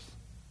worse.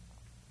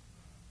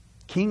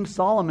 King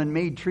Solomon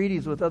made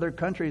treaties with other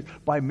countries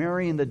by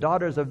marrying the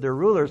daughters of their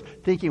rulers,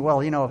 thinking, well,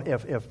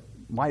 if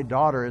my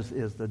daughter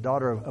is the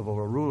daughter of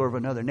a ruler of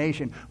another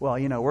nation, well,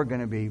 we're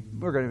going to be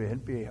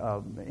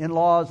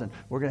in-laws, and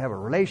we're going to have a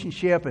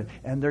relationship,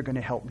 and they're going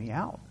to help me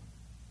out.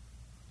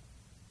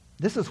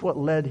 This is what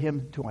led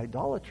him to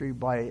idolatry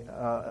by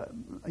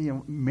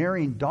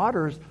marrying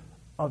daughters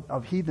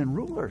of heathen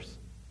rulers.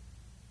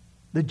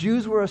 The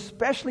Jews were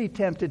especially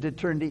tempted to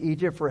turn to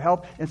Egypt for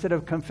help instead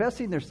of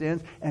confessing their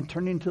sins and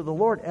turning to the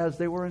Lord as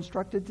they were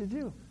instructed to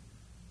do.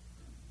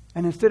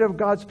 And instead of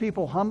God's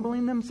people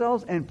humbling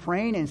themselves and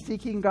praying and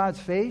seeking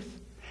God's face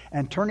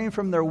and turning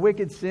from their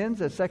wicked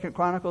sins, as 2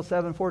 Chronicles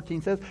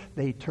 7:14 says,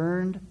 they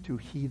turned to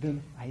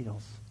heathen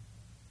idols.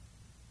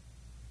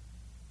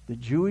 The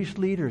Jewish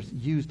leaders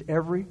used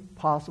every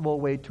possible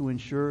way to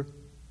ensure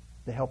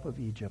the help of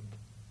Egypt.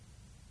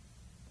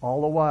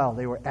 All the while,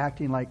 they were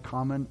acting like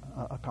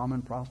a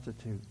common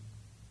prostitute.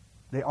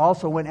 They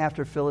also went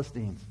after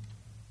Philistines.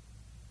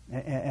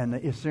 and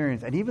the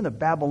Assyrians and even the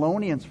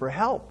Babylonians for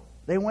help.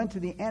 They went to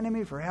the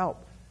enemy for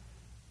help.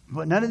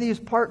 But none of these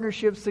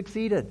partnerships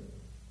succeeded.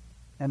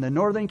 And the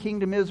northern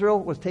kingdom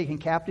Israel was taken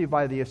captive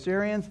by the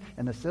Assyrians,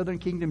 and the southern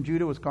kingdom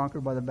Judah was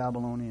conquered by the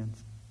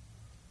Babylonians.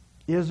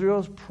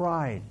 Israel's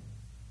pride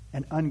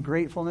and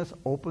ungratefulness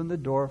opened the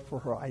door for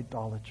her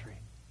idolatry.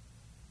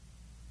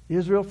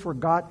 Israel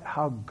forgot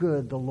how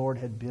good the Lord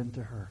had been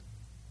to her.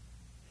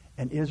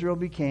 And Israel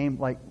became,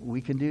 like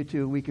we can do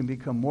too, we can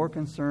become more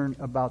concerned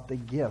about the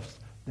gifts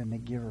than the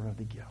giver of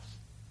the gifts.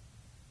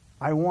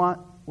 I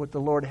want what the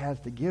Lord has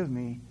to give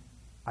me.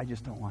 I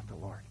just don't want the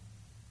Lord.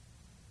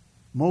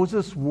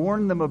 Moses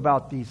warned them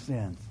about these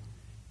sins.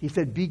 He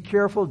said, be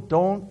careful,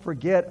 don't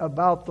forget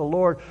about the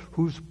Lord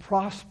who's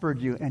prospered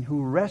you and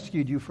who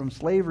rescued you from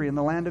slavery in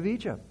the land of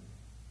Egypt.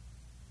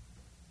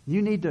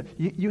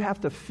 You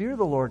have to fear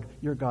the Lord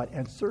your God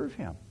and serve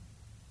Him.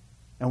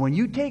 And when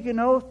you take an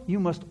oath, you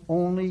must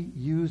only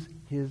use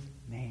His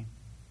name.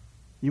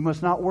 You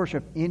must not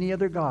worship any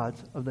other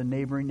gods of the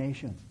neighboring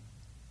nations.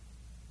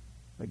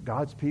 But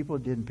God's people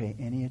didn't pay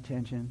any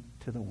attention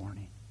to the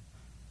warning.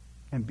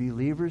 And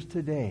believers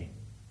today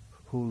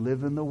who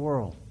live in the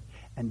world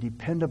and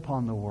depend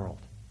upon the world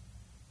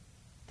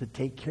to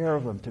take care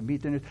of them, to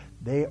meet their needs,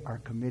 they are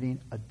committing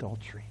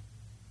adultery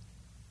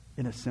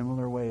in a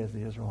similar way as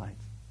the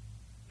Israelites.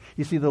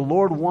 You see, the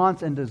Lord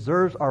wants and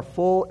deserves our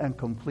full and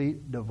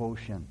complete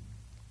devotion.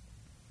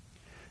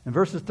 In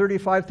verses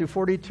 35 through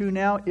 42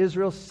 now,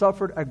 Israel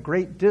suffered a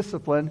great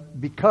discipline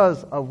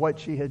because of what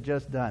she had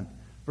just done.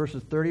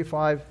 Verses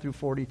 35 through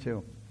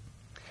 42.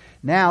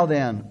 Now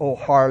then, O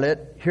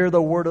harlot, hear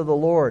the word of the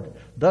Lord.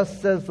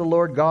 Thus says the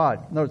Lord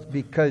God. Notice,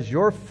 because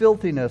your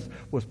filthiness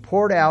was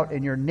poured out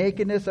and your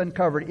nakedness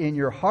uncovered in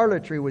your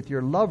harlotry with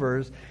your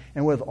lovers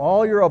and with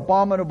all your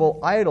abominable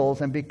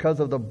idols, and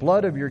because of the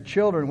blood of your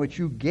children which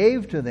you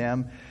gave to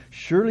them,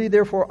 surely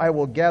therefore I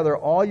will gather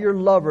all your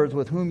lovers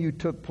with whom you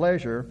took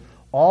pleasure,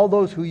 all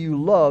those who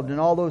you loved and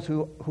all those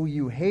who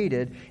you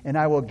hated, and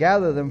I will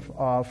gather them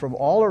from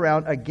all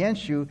around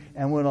against you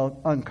and will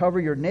uncover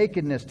your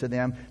nakedness to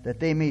them, that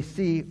they may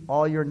see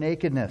all your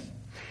nakedness.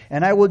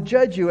 And I will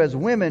judge you as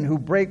women who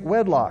break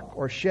wedlock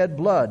or shed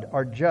blood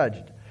are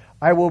judged.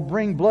 I will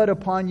bring blood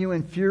upon you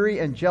in fury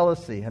and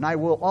jealousy, and I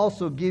will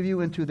also give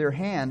you into their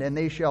hand, and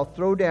they shall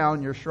throw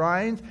down your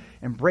shrines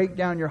and break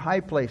down your high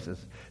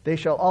places. They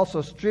shall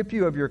also strip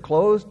you of your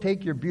clothes,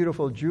 take your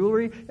beautiful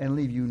jewelry, and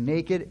leave you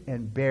naked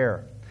and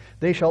bare.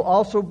 They shall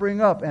also bring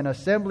up an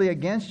assembly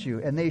against you,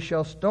 and they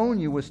shall stone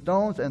you with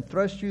stones and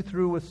thrust you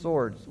through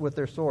with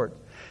their swords.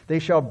 They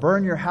shall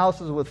burn your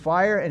houses with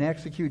fire and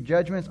execute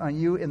judgments on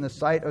you in the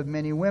sight of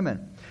many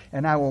women.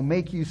 And I will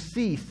make you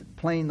cease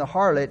playing the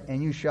harlot,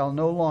 and you shall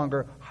no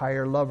longer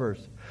hire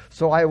lovers.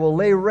 So I will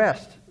lay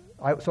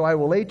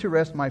to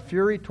rest my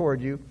fury toward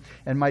you,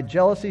 and my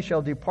jealousy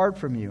shall depart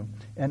from you,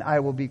 and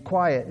I will be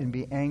quiet and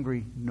be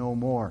angry no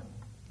more.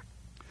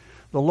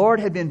 The Lord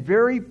had been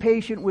very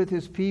patient with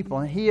His people,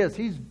 and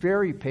He's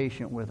very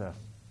patient with us.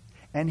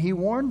 And He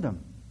warned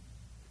them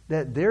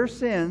that their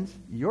sins,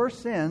 your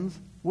sins,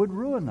 would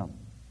ruin them.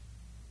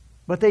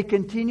 But they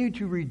continue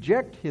to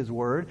reject His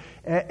word,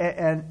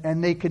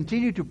 and they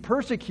continue to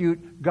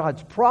persecute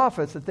God's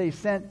prophets that they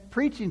sent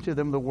preaching to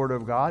them the word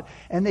of God,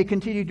 and they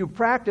continue to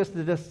practice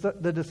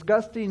the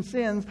disgusting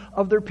sins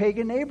of their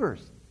pagan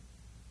neighbors.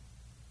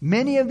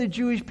 Many of the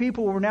Jewish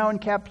people were now in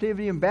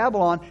captivity in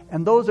Babylon,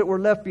 and those that were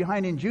left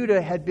behind in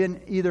Judah had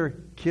been either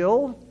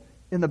killed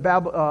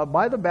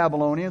by the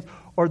Babylonians,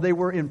 or they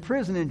were in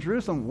prison in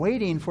Jerusalem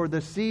waiting for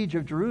the siege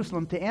of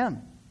Jerusalem to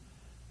end.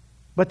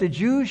 But the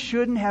Jews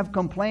shouldn't have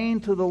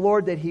complained to the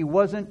Lord that He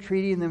wasn't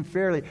treating them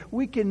fairly.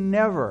 We can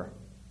never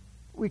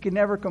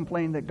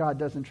complain that God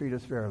doesn't treat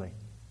us fairly.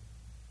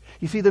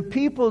 You see, the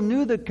people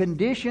knew the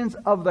conditions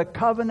of the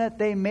covenant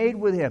they made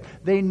with Him.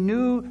 They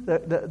knew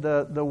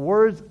the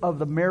words of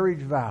the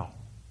marriage vow.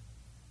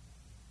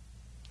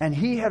 And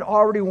He had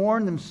already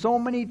warned them so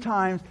many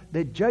times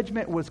that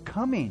judgment was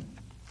coming.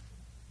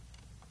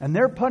 And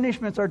their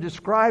punishments are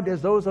described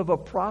as those of a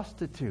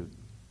prostitute,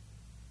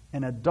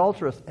 an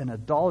adulteress, an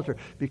idolater,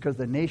 because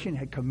the nation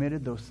had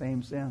committed those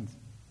same sins.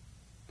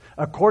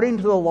 According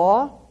to the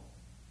law,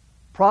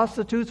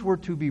 prostitutes were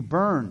to be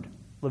burned.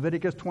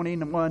 Leviticus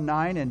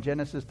 21:9 and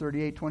Genesis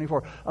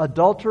 38:24.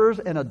 Adulterers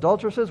and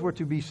adulteresses were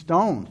to be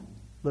stoned.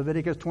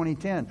 Leviticus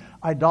 20:10.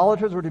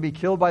 Idolaters were to be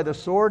killed by the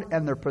sword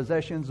and their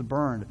possessions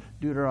burned.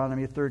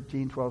 Deuteronomy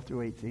 13:12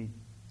 through 18.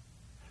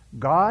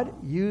 God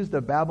used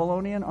the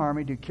Babylonian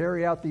army to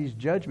carry out these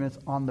judgments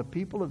on the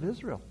people of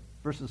Israel.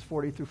 Verses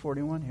 40 through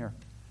 41 here.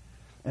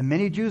 And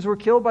many Jews were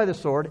killed by the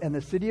sword, and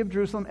the city of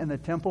Jerusalem and the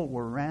temple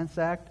were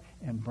ransacked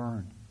and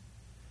burned.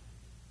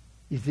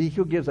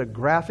 Ezekiel gives a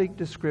graphic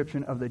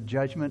description of the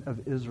judgment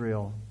of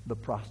Israel, the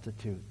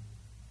prostitute.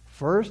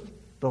 First,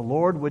 the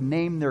Lord would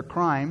name their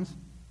crimes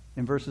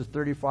in verses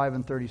 35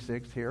 and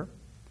 36 here.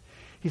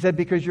 He said,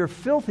 because your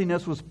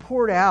filthiness was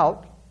poured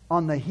out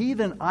on the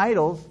heathen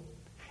idols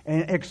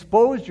and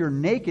exposed your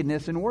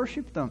nakedness in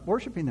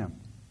worshiping them.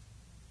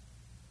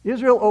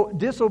 Israel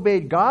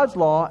disobeyed God's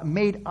law,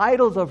 made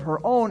idols of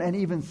her own, and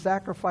even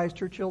sacrificed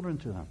her children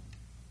to them.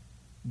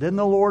 Then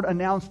the Lord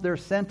announced their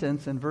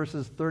sentence in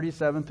verses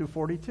 37 through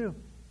 42.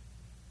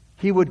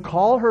 He would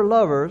call her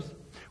lovers,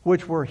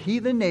 which were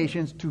heathen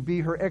nations, to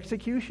be her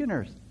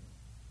executioners.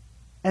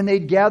 And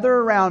they'd gather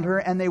around her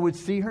and they would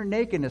see her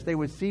nakedness. They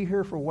would see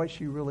her for what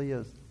she really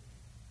is.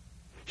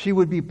 She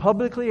would be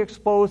publicly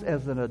exposed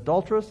as an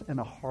adulteress and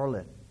a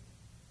harlot.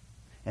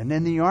 And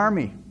then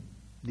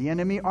the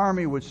enemy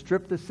army would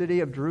strip the city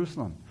of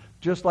Jerusalem,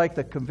 just like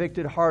the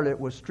convicted harlot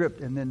was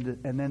stripped, and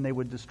then they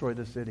would destroy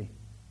the city.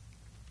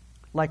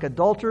 Like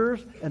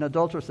adulterers and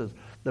adulteresses,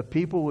 the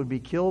people would be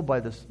killed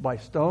by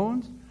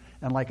stones,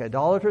 and like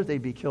idolaters,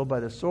 they'd be killed by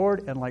the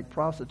sword, and like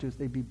prostitutes,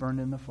 they'd be burned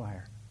in the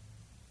fire.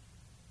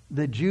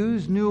 The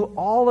Jews knew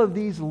all of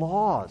these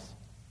laws.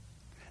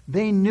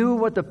 They knew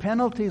what the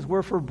penalties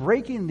were for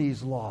breaking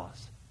these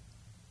laws,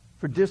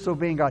 for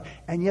disobeying God,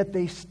 and yet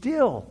they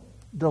still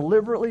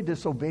deliberately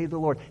disobeyed the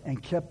Lord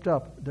and kept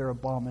up their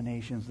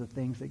abominations, the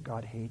things that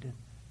God hated.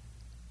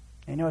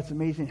 And it's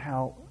amazing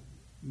how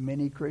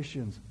many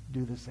Christians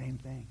do the same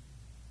thing.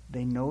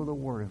 They know the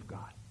Word of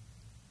God.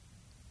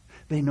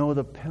 They know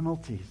the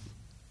penalties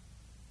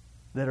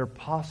that are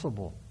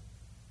possible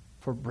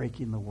for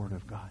breaking the Word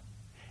of God.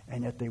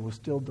 And yet they will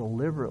still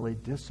deliberately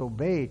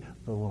disobey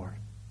the Lord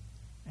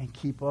and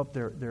keep up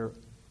their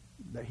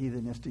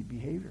heathenistic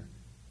behavior.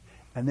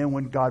 And then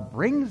when God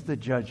brings the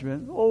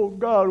judgment, oh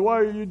God, why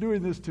are you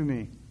doing this to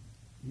me?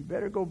 You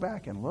better go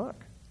back and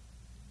look.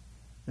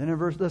 Then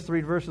let's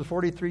read verses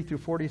 43 through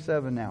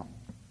 47 now.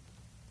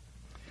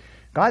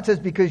 God says,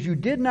 because you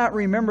did not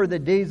remember the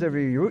days of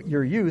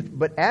your youth,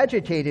 but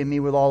agitated me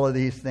with all of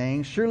these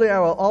things, surely I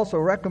will also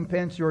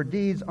recompense your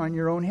deeds on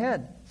your own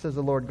head, says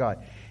the Lord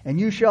God. And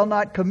you shall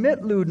not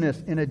commit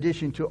lewdness in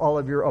addition to all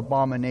of your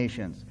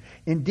abominations.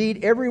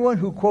 Indeed, everyone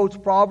who quotes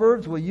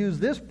Proverbs will use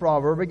this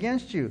proverb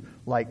against you,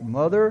 like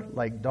mother,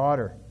 like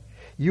daughter.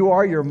 You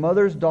are your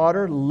mother's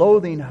daughter,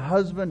 loathing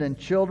husband and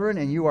children,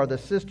 and you are the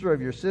sister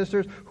of your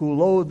sisters who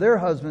loathe their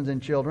husbands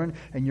and children,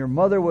 and your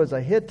mother was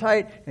a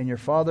Hittite, and your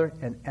father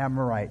an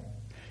Amorite.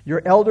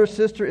 Your elder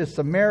sister is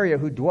Samaria,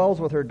 who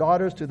dwells with her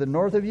daughters to the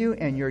north of you,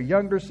 and your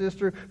younger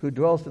sister, who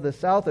dwells to the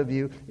south of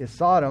you, is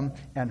Sodom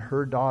and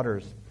her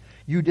daughters.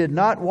 You did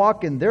not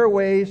walk in their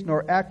ways,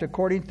 nor act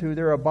according to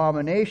their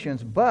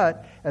abominations,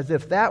 but as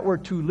if that were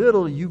too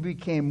little, you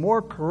became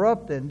more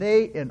corrupt than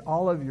they in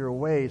all of your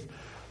ways.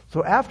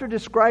 So after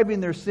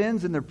describing their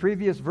sins in the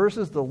previous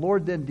verses, the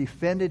Lord then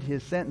defended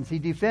his sentence. He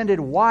defended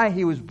why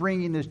he was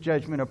bringing this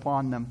judgment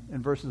upon them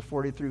in verses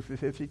 43 through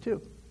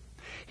 52.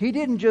 He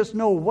didn't just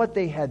know what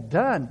they had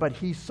done, but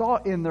he saw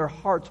in their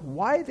hearts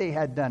why they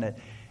had done it.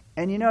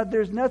 And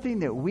there's nothing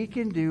that we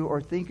can do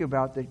or think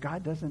about that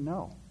God doesn't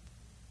know.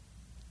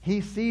 He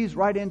sees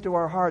right into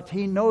our hearts.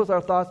 He knows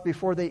our thoughts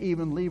before they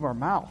even leave our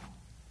mouth.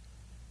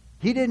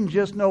 He didn't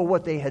just know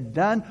what they had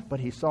done,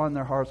 but he saw in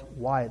their hearts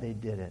why they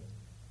did it.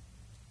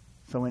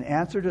 So in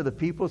answer to the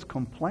people's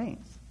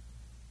complaints,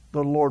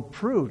 the Lord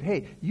proved,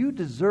 hey, you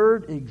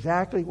deserved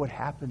exactly what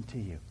happened to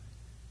you.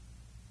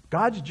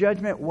 God's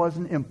judgment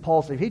wasn't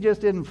impulsive. He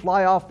just didn't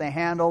fly off the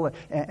handle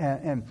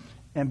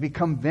and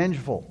become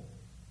vengeful.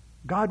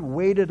 God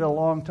waited a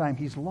long time.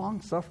 He's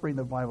long-suffering,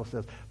 the Bible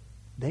says.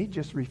 They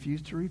just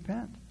refused to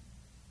repent.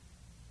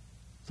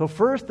 So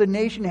first, the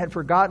nation had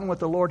forgotten what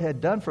the Lord had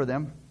done for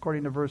them,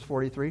 according to verse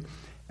 43.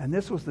 And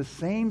this was the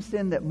same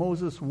sin that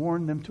Moses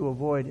warned them to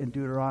avoid in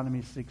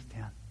Deuteronomy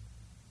 6:10.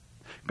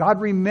 God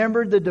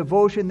remembered the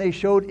devotion they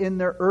showed in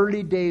their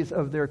early days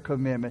of their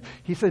commitment.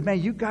 He said,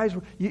 man, you guys,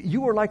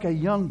 you were like a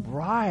young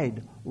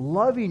bride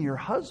loving your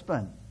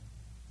husband.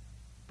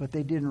 But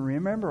they didn't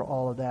remember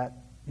all of that,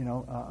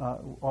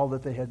 all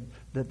that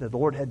that the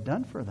Lord had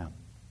done for them.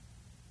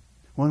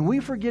 When we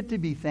forget to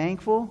be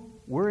thankful,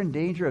 we're in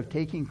danger of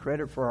taking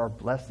credit for our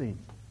blessings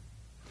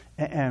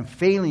and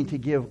failing to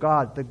give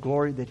God the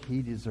glory that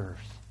He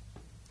deserves.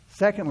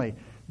 Secondly,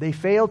 they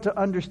failed to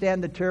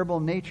understand the terrible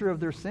nature of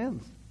their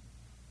sins.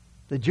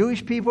 The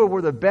Jewish people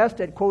were the best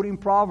at quoting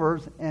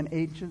proverbs and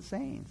ancient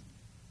sayings,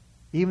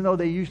 even though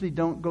they usually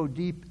don't go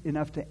deep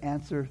enough to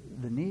answer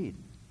the need.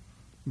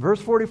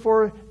 Verse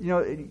 44,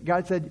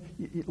 God said,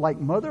 like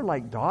mother,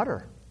 like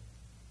daughter.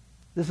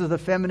 This is the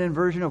feminine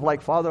version of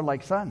like father,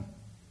 like son.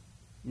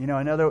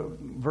 Another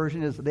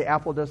version is the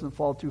apple doesn't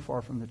fall too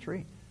far from the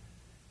tree.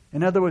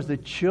 In other words, the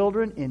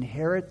children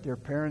inherit their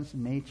parents'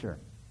 nature.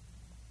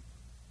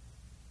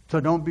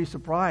 So don't be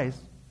surprised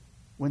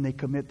when they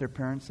commit their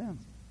parents'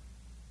 sins.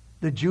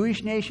 The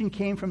Jewish nation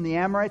came from the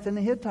Amorites and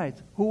the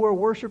Hittites, who were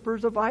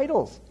worshipers of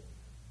idols.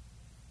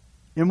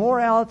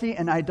 Immorality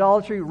and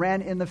idolatry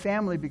ran in the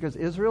family because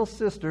Israel's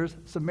sisters,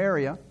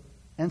 Samaria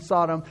and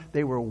Sodom,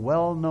 they were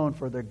well known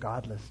for their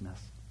godlessness.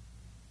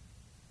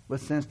 But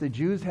since the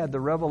Jews had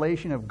the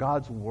revelation of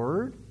God's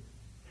Word,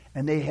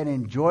 and they had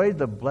enjoyed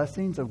the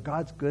blessings of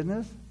God's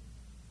goodness,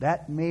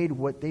 that made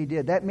what they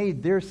did, that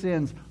made their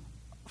sins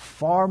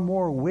far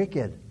more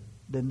wicked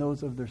than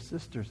those of their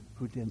sisters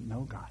who didn't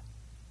know God.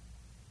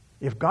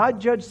 If God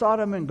judged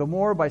Sodom and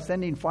Gomorrah by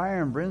sending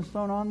fire and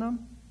brimstone on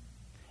them,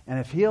 And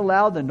if he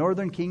allowed the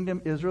northern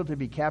kingdom, Israel, to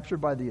be captured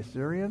by the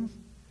Assyrians,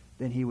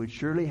 then he would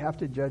surely have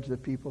to judge the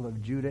people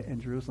of Judah and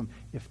Jerusalem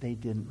if they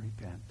didn't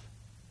repent.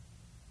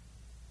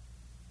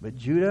 But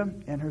Judah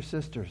and her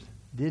sisters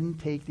didn't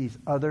take these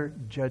other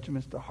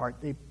judgments to heart.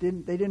 They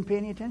didn't pay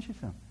any attention to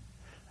them.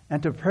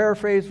 And to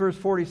paraphrase verse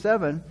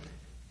 47,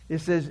 he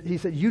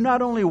said, you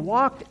not only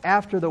walked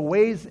after the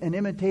ways and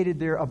imitated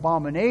their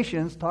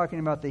abominations, talking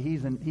about the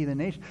heathen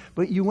nation,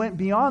 but you went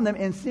beyond them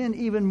and sinned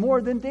even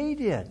more than they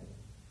did.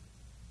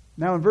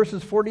 Now in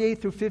verses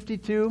 48 through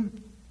 52,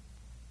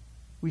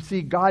 we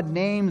see God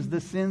names the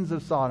sins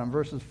of Sodom,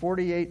 verses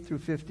 48 through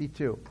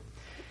 52.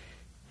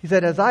 He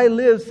said, as I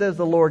live, says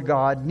the Lord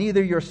God,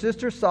 neither your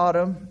sister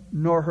Sodom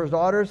nor her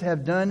daughters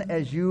have done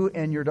as you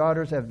and your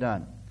daughters have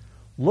done.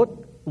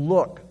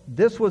 Look,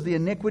 this was the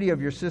iniquity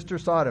of your sister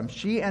Sodom.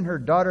 She and her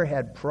daughter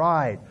had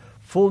pride,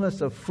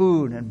 fullness of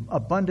food, and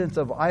abundance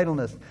of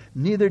idleness.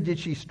 Neither did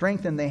she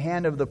strengthen the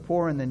hand of the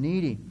poor and the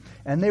needy.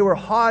 And they were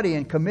haughty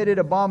and committed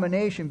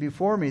abomination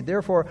before me.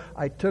 Therefore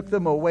I took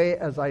them away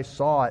as I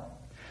saw it.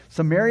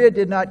 Samaria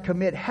did not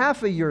commit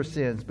half of your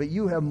sins, but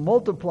you have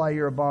multiplied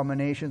your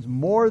abominations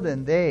more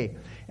than they,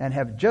 and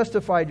have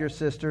justified your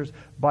sisters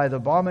by the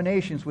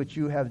abominations which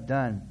you have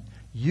done.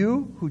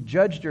 You who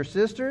judged your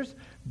sisters,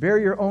 bear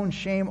your own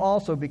shame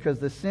also, because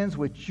the sins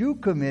which you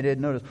committed,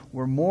 notice,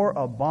 were more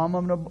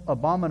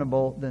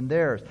abominable than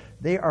theirs.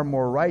 They are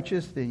more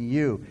righteous than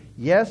you.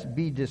 Yes,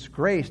 be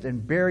disgraced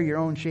and bear your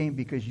own shame,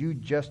 because you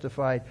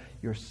justified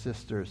your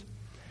sisters.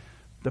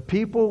 The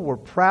people were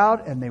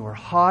proud and they were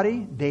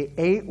haughty. They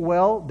ate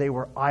well. They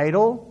were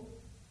idle.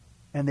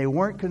 And they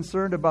weren't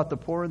concerned about the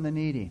poor and the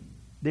needy.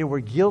 They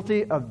were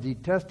guilty of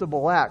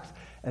detestable acts.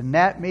 And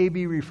that may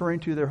be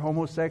referring to their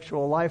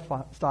homosexual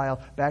lifestyle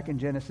back in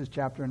Genesis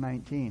chapter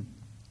 19.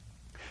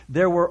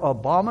 There were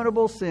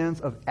abominable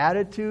sins of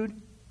attitude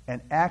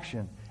and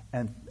action,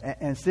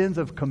 and sins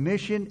of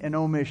commission and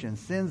omission.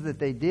 Sins that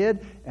they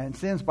did, and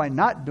sins by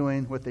not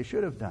doing what they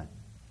should have done.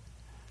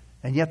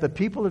 And yet the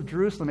people of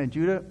Jerusalem and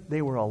Judah,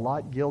 they were a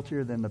lot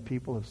guiltier than the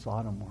people of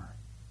Sodom were.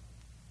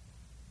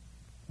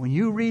 When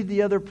you read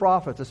the other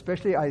prophets,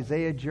 especially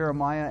Isaiah,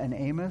 Jeremiah, and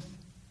Amos,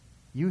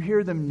 you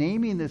hear them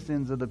naming the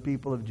sins of the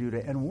people of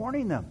Judah and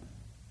warning them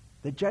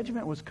that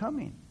judgment was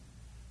coming.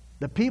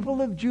 The people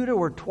of Judah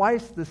were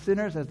twice the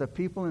sinners as the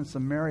people in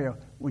Samaria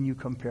when you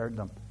compared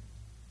them.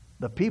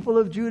 The people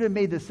of Judah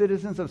made the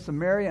citizens of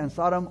Samaria and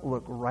Sodom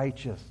look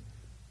righteous.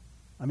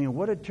 I mean,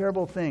 what a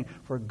terrible thing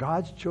for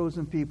God's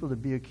chosen people to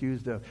be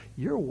accused of.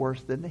 You're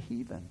worse than the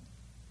heathen.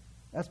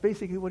 That's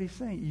basically what he's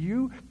saying.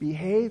 You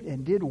behaved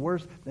and did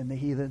worse than the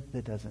heathen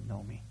that doesn't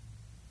know me.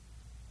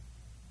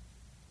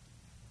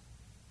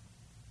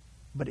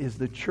 But is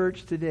the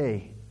church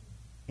today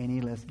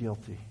any less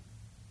guilty?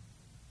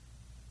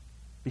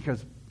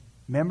 Because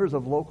members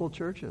of local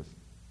churches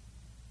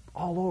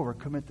all over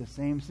commit the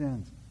same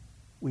sins.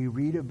 We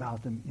read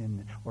about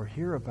them or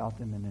hear about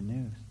them in the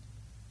news.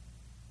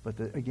 But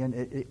again,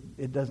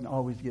 it doesn't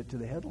always get to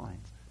the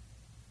headlines.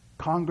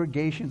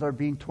 Congregations are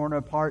being torn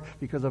apart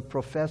because of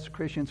professed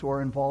Christians who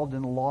are involved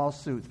in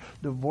lawsuits,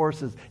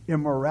 divorces,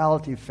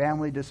 immorality,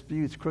 family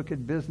disputes,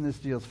 crooked business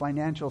deals,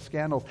 financial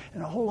scandals,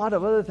 and a whole lot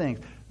of other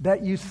things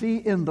that you see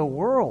in the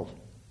world.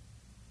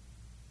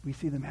 We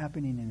see them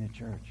happening in the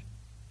church.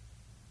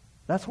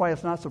 That's why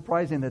it's not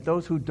surprising that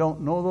those who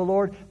don't know the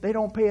Lord, they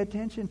don't pay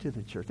attention to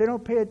the church. They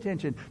don't pay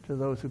attention to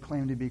those who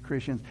claim to be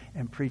Christians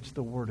and preach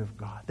the Word of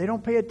God. They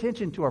don't pay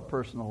attention to our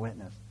personal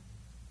witness.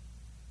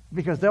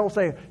 Because they'll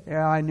say,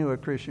 yeah, I knew a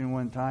Christian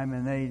one time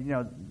and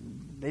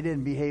they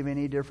didn't behave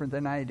any different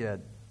than I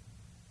did.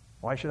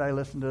 Why should I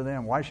listen to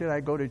them? Why should I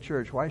go to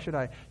church? Why should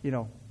I,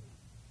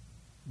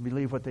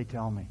 believe what they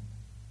tell me?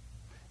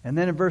 And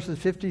then in verses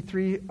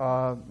 53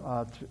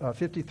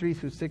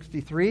 through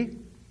 63,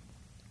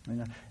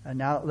 and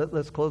now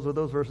let's close with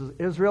those verses.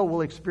 Israel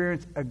will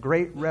experience a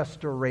great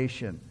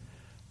restoration.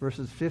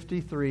 Verses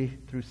 53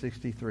 through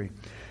 63.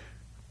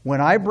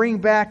 When I bring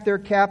back their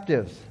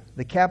captives,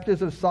 the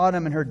captives of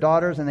Sodom and her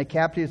daughters, and the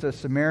captives of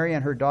Samaria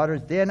and her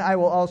daughters, then I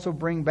will also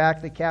bring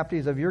back the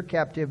captives of your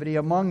captivity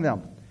among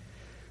them,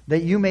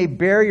 that you may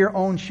bear your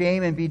own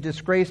shame and be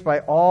disgraced by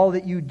all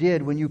that you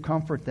did when you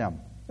comforted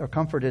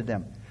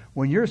them.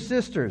 When your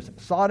sisters,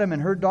 Sodom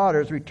and her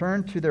daughters,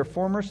 return to their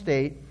former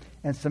state,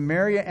 and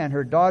Samaria and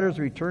her daughters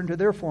return to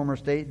their former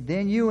state,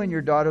 then you and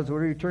your daughters will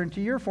return to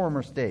your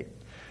former state.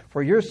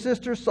 For your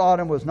sister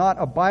Sodom was not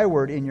a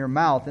byword in your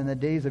mouth in the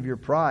days of your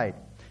pride,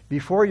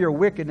 before your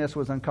wickedness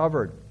was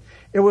uncovered.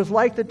 It was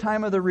like the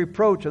time of the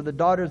reproach of the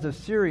daughters of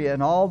Syria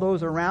and all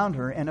those around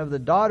her, and of the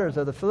daughters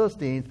of the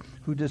Philistines,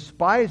 who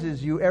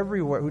despise you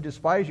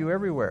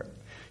everywhere.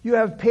 You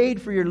have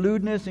paid for your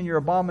lewdness and your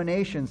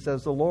abominations,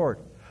 says the Lord.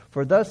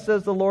 For thus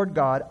says the Lord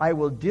God, I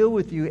will deal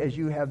with you as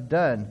you have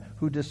done,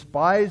 who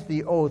despise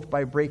the oath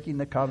by breaking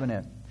the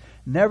covenant.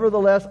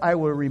 Nevertheless, I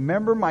will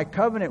remember my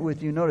covenant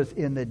with you, notice,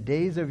 in the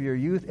days of your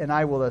youth, and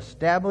I will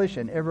establish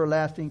an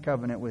everlasting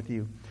covenant with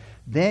you.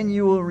 Then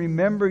you will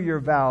remember your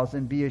vows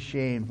and be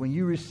ashamed when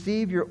you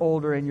receive your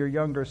older and your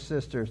younger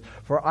sisters.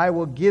 For I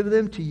will give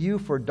them to you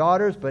for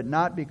daughters, but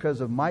not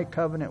because of my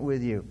covenant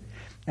with you.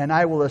 And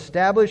I will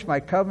establish my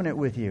covenant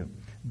with you.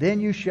 Then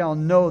you shall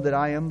know that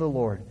I am the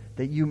Lord,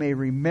 that you may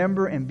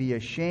remember and be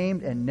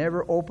ashamed and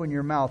never open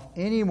your mouth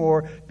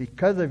anymore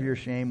because of your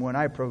shame when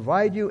I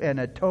provide you an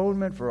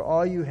atonement for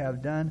all you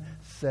have done,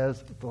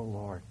 says the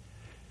Lord.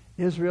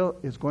 Israel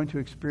is going to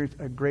experience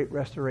a great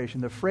restoration.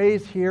 The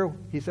phrase here,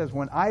 he says,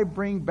 when I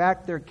bring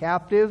back their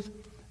captives,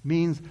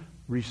 means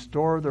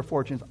restore their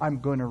fortunes. I'm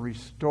going to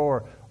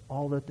restore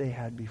all that they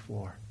had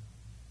before.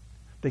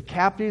 The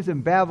captives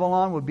in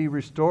Babylon would be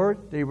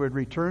restored. They would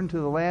return to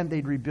the land.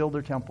 They'd rebuild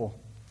their temple.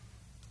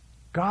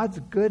 God's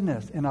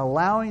goodness in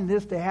allowing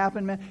this to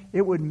happen, man,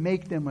 it would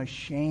make them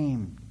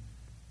ashamed.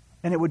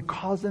 And it would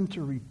cause them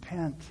to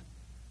repent.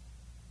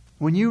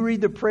 When you read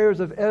the prayers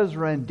of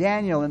Ezra and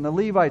Daniel and the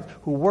Levites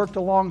who worked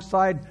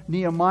alongside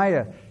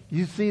Nehemiah,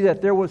 you see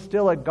that there was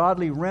still a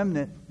godly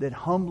remnant that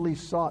humbly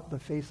sought the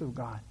face of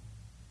God.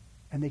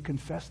 And they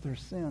confessed their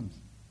sins.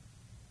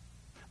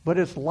 But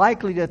it's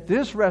likely that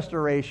this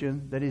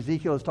restoration that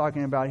Ezekiel is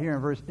talking about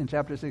here in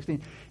chapter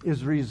 16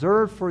 is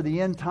reserved for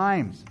the end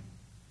times,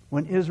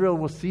 when Israel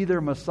will see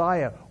their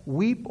Messiah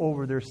weep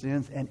over their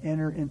sins and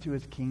enter into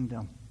his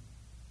kingdom.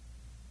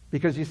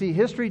 Because you see,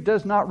 history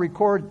does not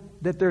record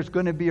that there's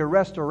going to be a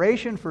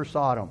restoration for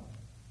Sodom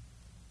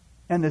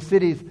and the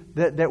cities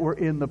that were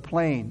in the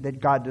plain that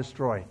God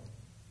destroyed,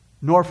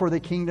 nor for the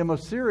kingdom of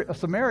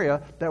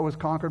Samaria that was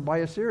conquered by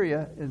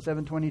Assyria in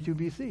 722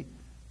 BC.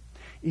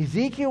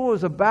 Ezekiel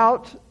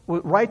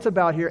writes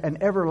about here an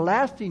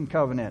everlasting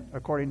covenant,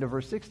 according to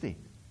verse 60,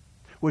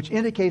 which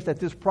indicates that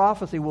this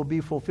prophecy will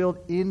be fulfilled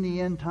in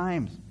the end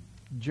times.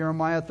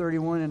 Jeremiah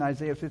 31 and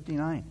Isaiah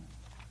 59.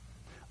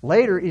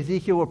 Later,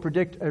 Ezekiel will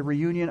predict a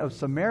reunion of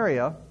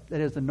Samaria,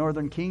 that is the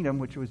northern kingdom,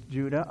 which was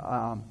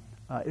Judah,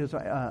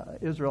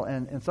 Israel,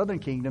 and southern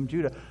kingdom,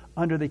 Judah,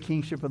 under the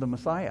kingship of the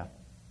Messiah.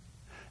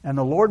 And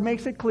the Lord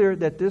makes it clear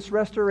that this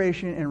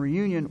restoration and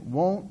reunion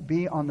won't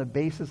be on the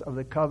basis of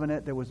the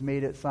covenant that was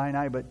made at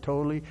Sinai, but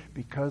totally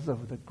because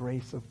of the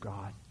grace of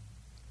God.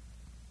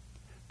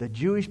 The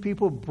Jewish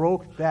people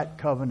broke that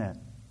covenant,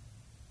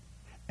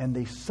 and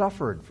they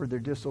suffered for their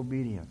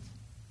disobedience.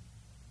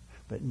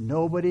 But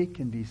nobody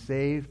can be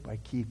saved by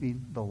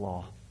keeping the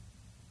law.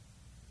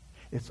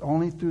 It's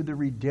only through the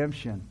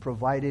redemption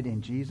provided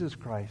in Jesus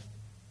Christ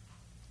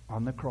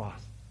on the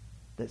cross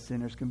that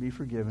sinners can be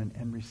forgiven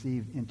and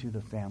received into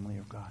the family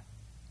of God.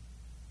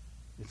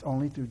 It's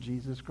only through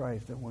Jesus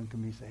Christ that one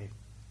can be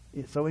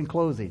saved. So in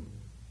closing,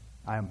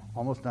 I am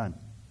almost done.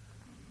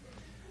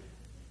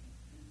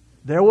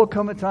 There will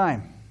come a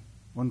time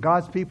when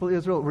God's people,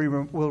 Israel,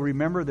 will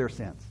remember their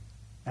sins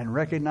and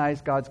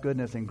recognize God's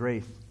goodness and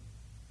grace,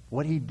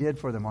 what he did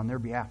for them on their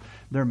behalf.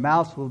 Their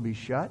mouths will be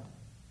shut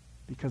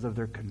because of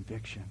their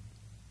conviction,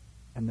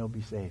 and they'll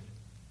be saved.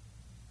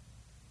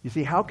 You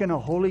see, how can a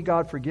holy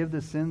God forgive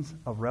the sins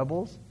of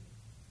rebels,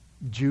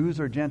 Jews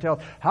or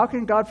Gentiles? How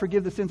can God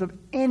forgive the sins of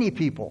any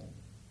people?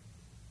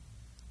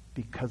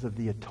 Because of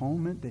the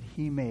atonement that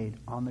he made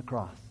on the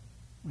cross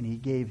when he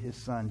gave his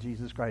Son,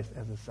 Jesus Christ,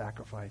 as a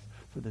sacrifice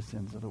for the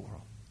sins of the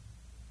world.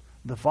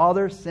 The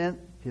Father sent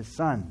his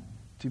Son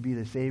to be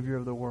the Savior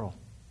of the world,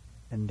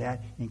 and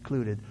that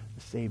included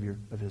the Savior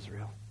of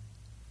Israel.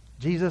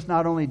 Jesus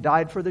not only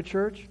died for the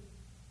church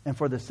and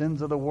for the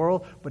sins of the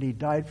world, but he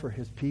died for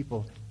his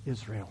people,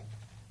 Israel.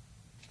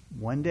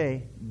 One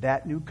day,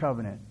 that new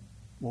covenant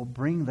will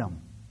bring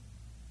them,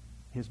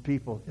 his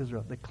people,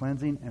 Israel, the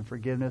cleansing and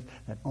forgiveness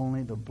that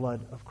only the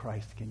blood of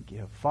Christ can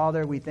give.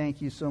 Father, we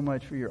thank you so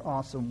much for your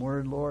awesome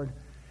word, Lord.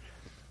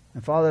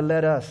 And Father,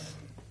 let us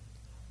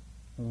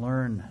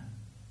learn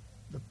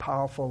the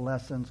powerful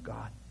lessons,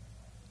 God,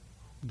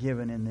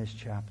 given in this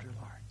chapter,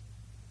 Lord.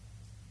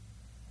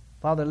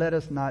 Father, let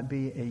us not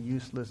be a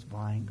useless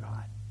vine,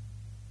 God.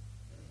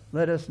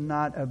 Let us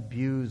not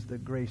abuse the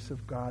grace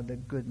of God, the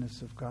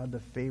goodness of God,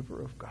 the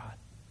favor of God.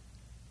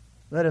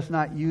 Let us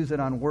not use it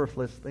on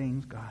worthless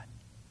things, God.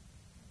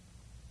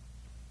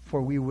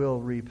 For we will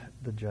reap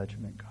the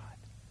judgment, God.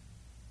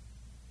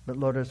 But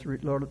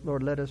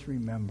Lord, let us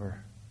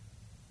remember,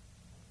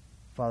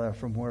 Father,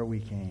 from where we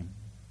came,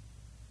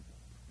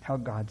 how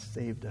God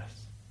saved us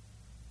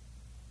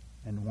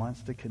and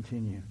wants to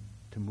continue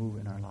to move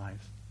in our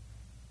lives.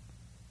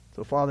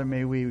 So, Father,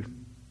 may we,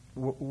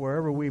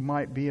 wherever we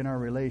might be in our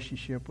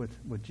relationship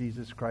with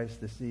Jesus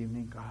Christ this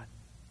evening, God,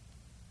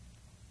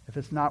 if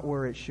it's not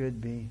where it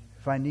should be,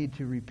 if I need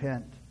to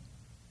repent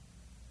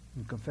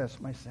and confess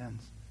my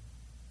sins,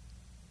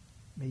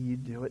 may you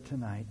do it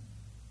tonight.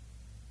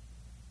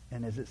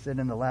 And as it said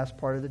in the last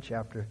part of the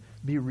chapter,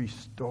 be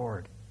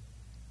restored.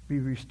 Be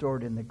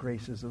restored in the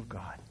graces of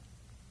God.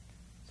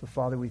 So,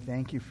 Father, we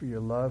thank you for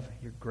your love,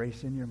 your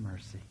grace, and your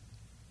mercy.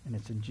 And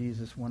it's in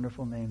Jesus'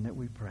 wonderful name that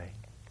we pray.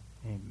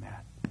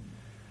 Amen.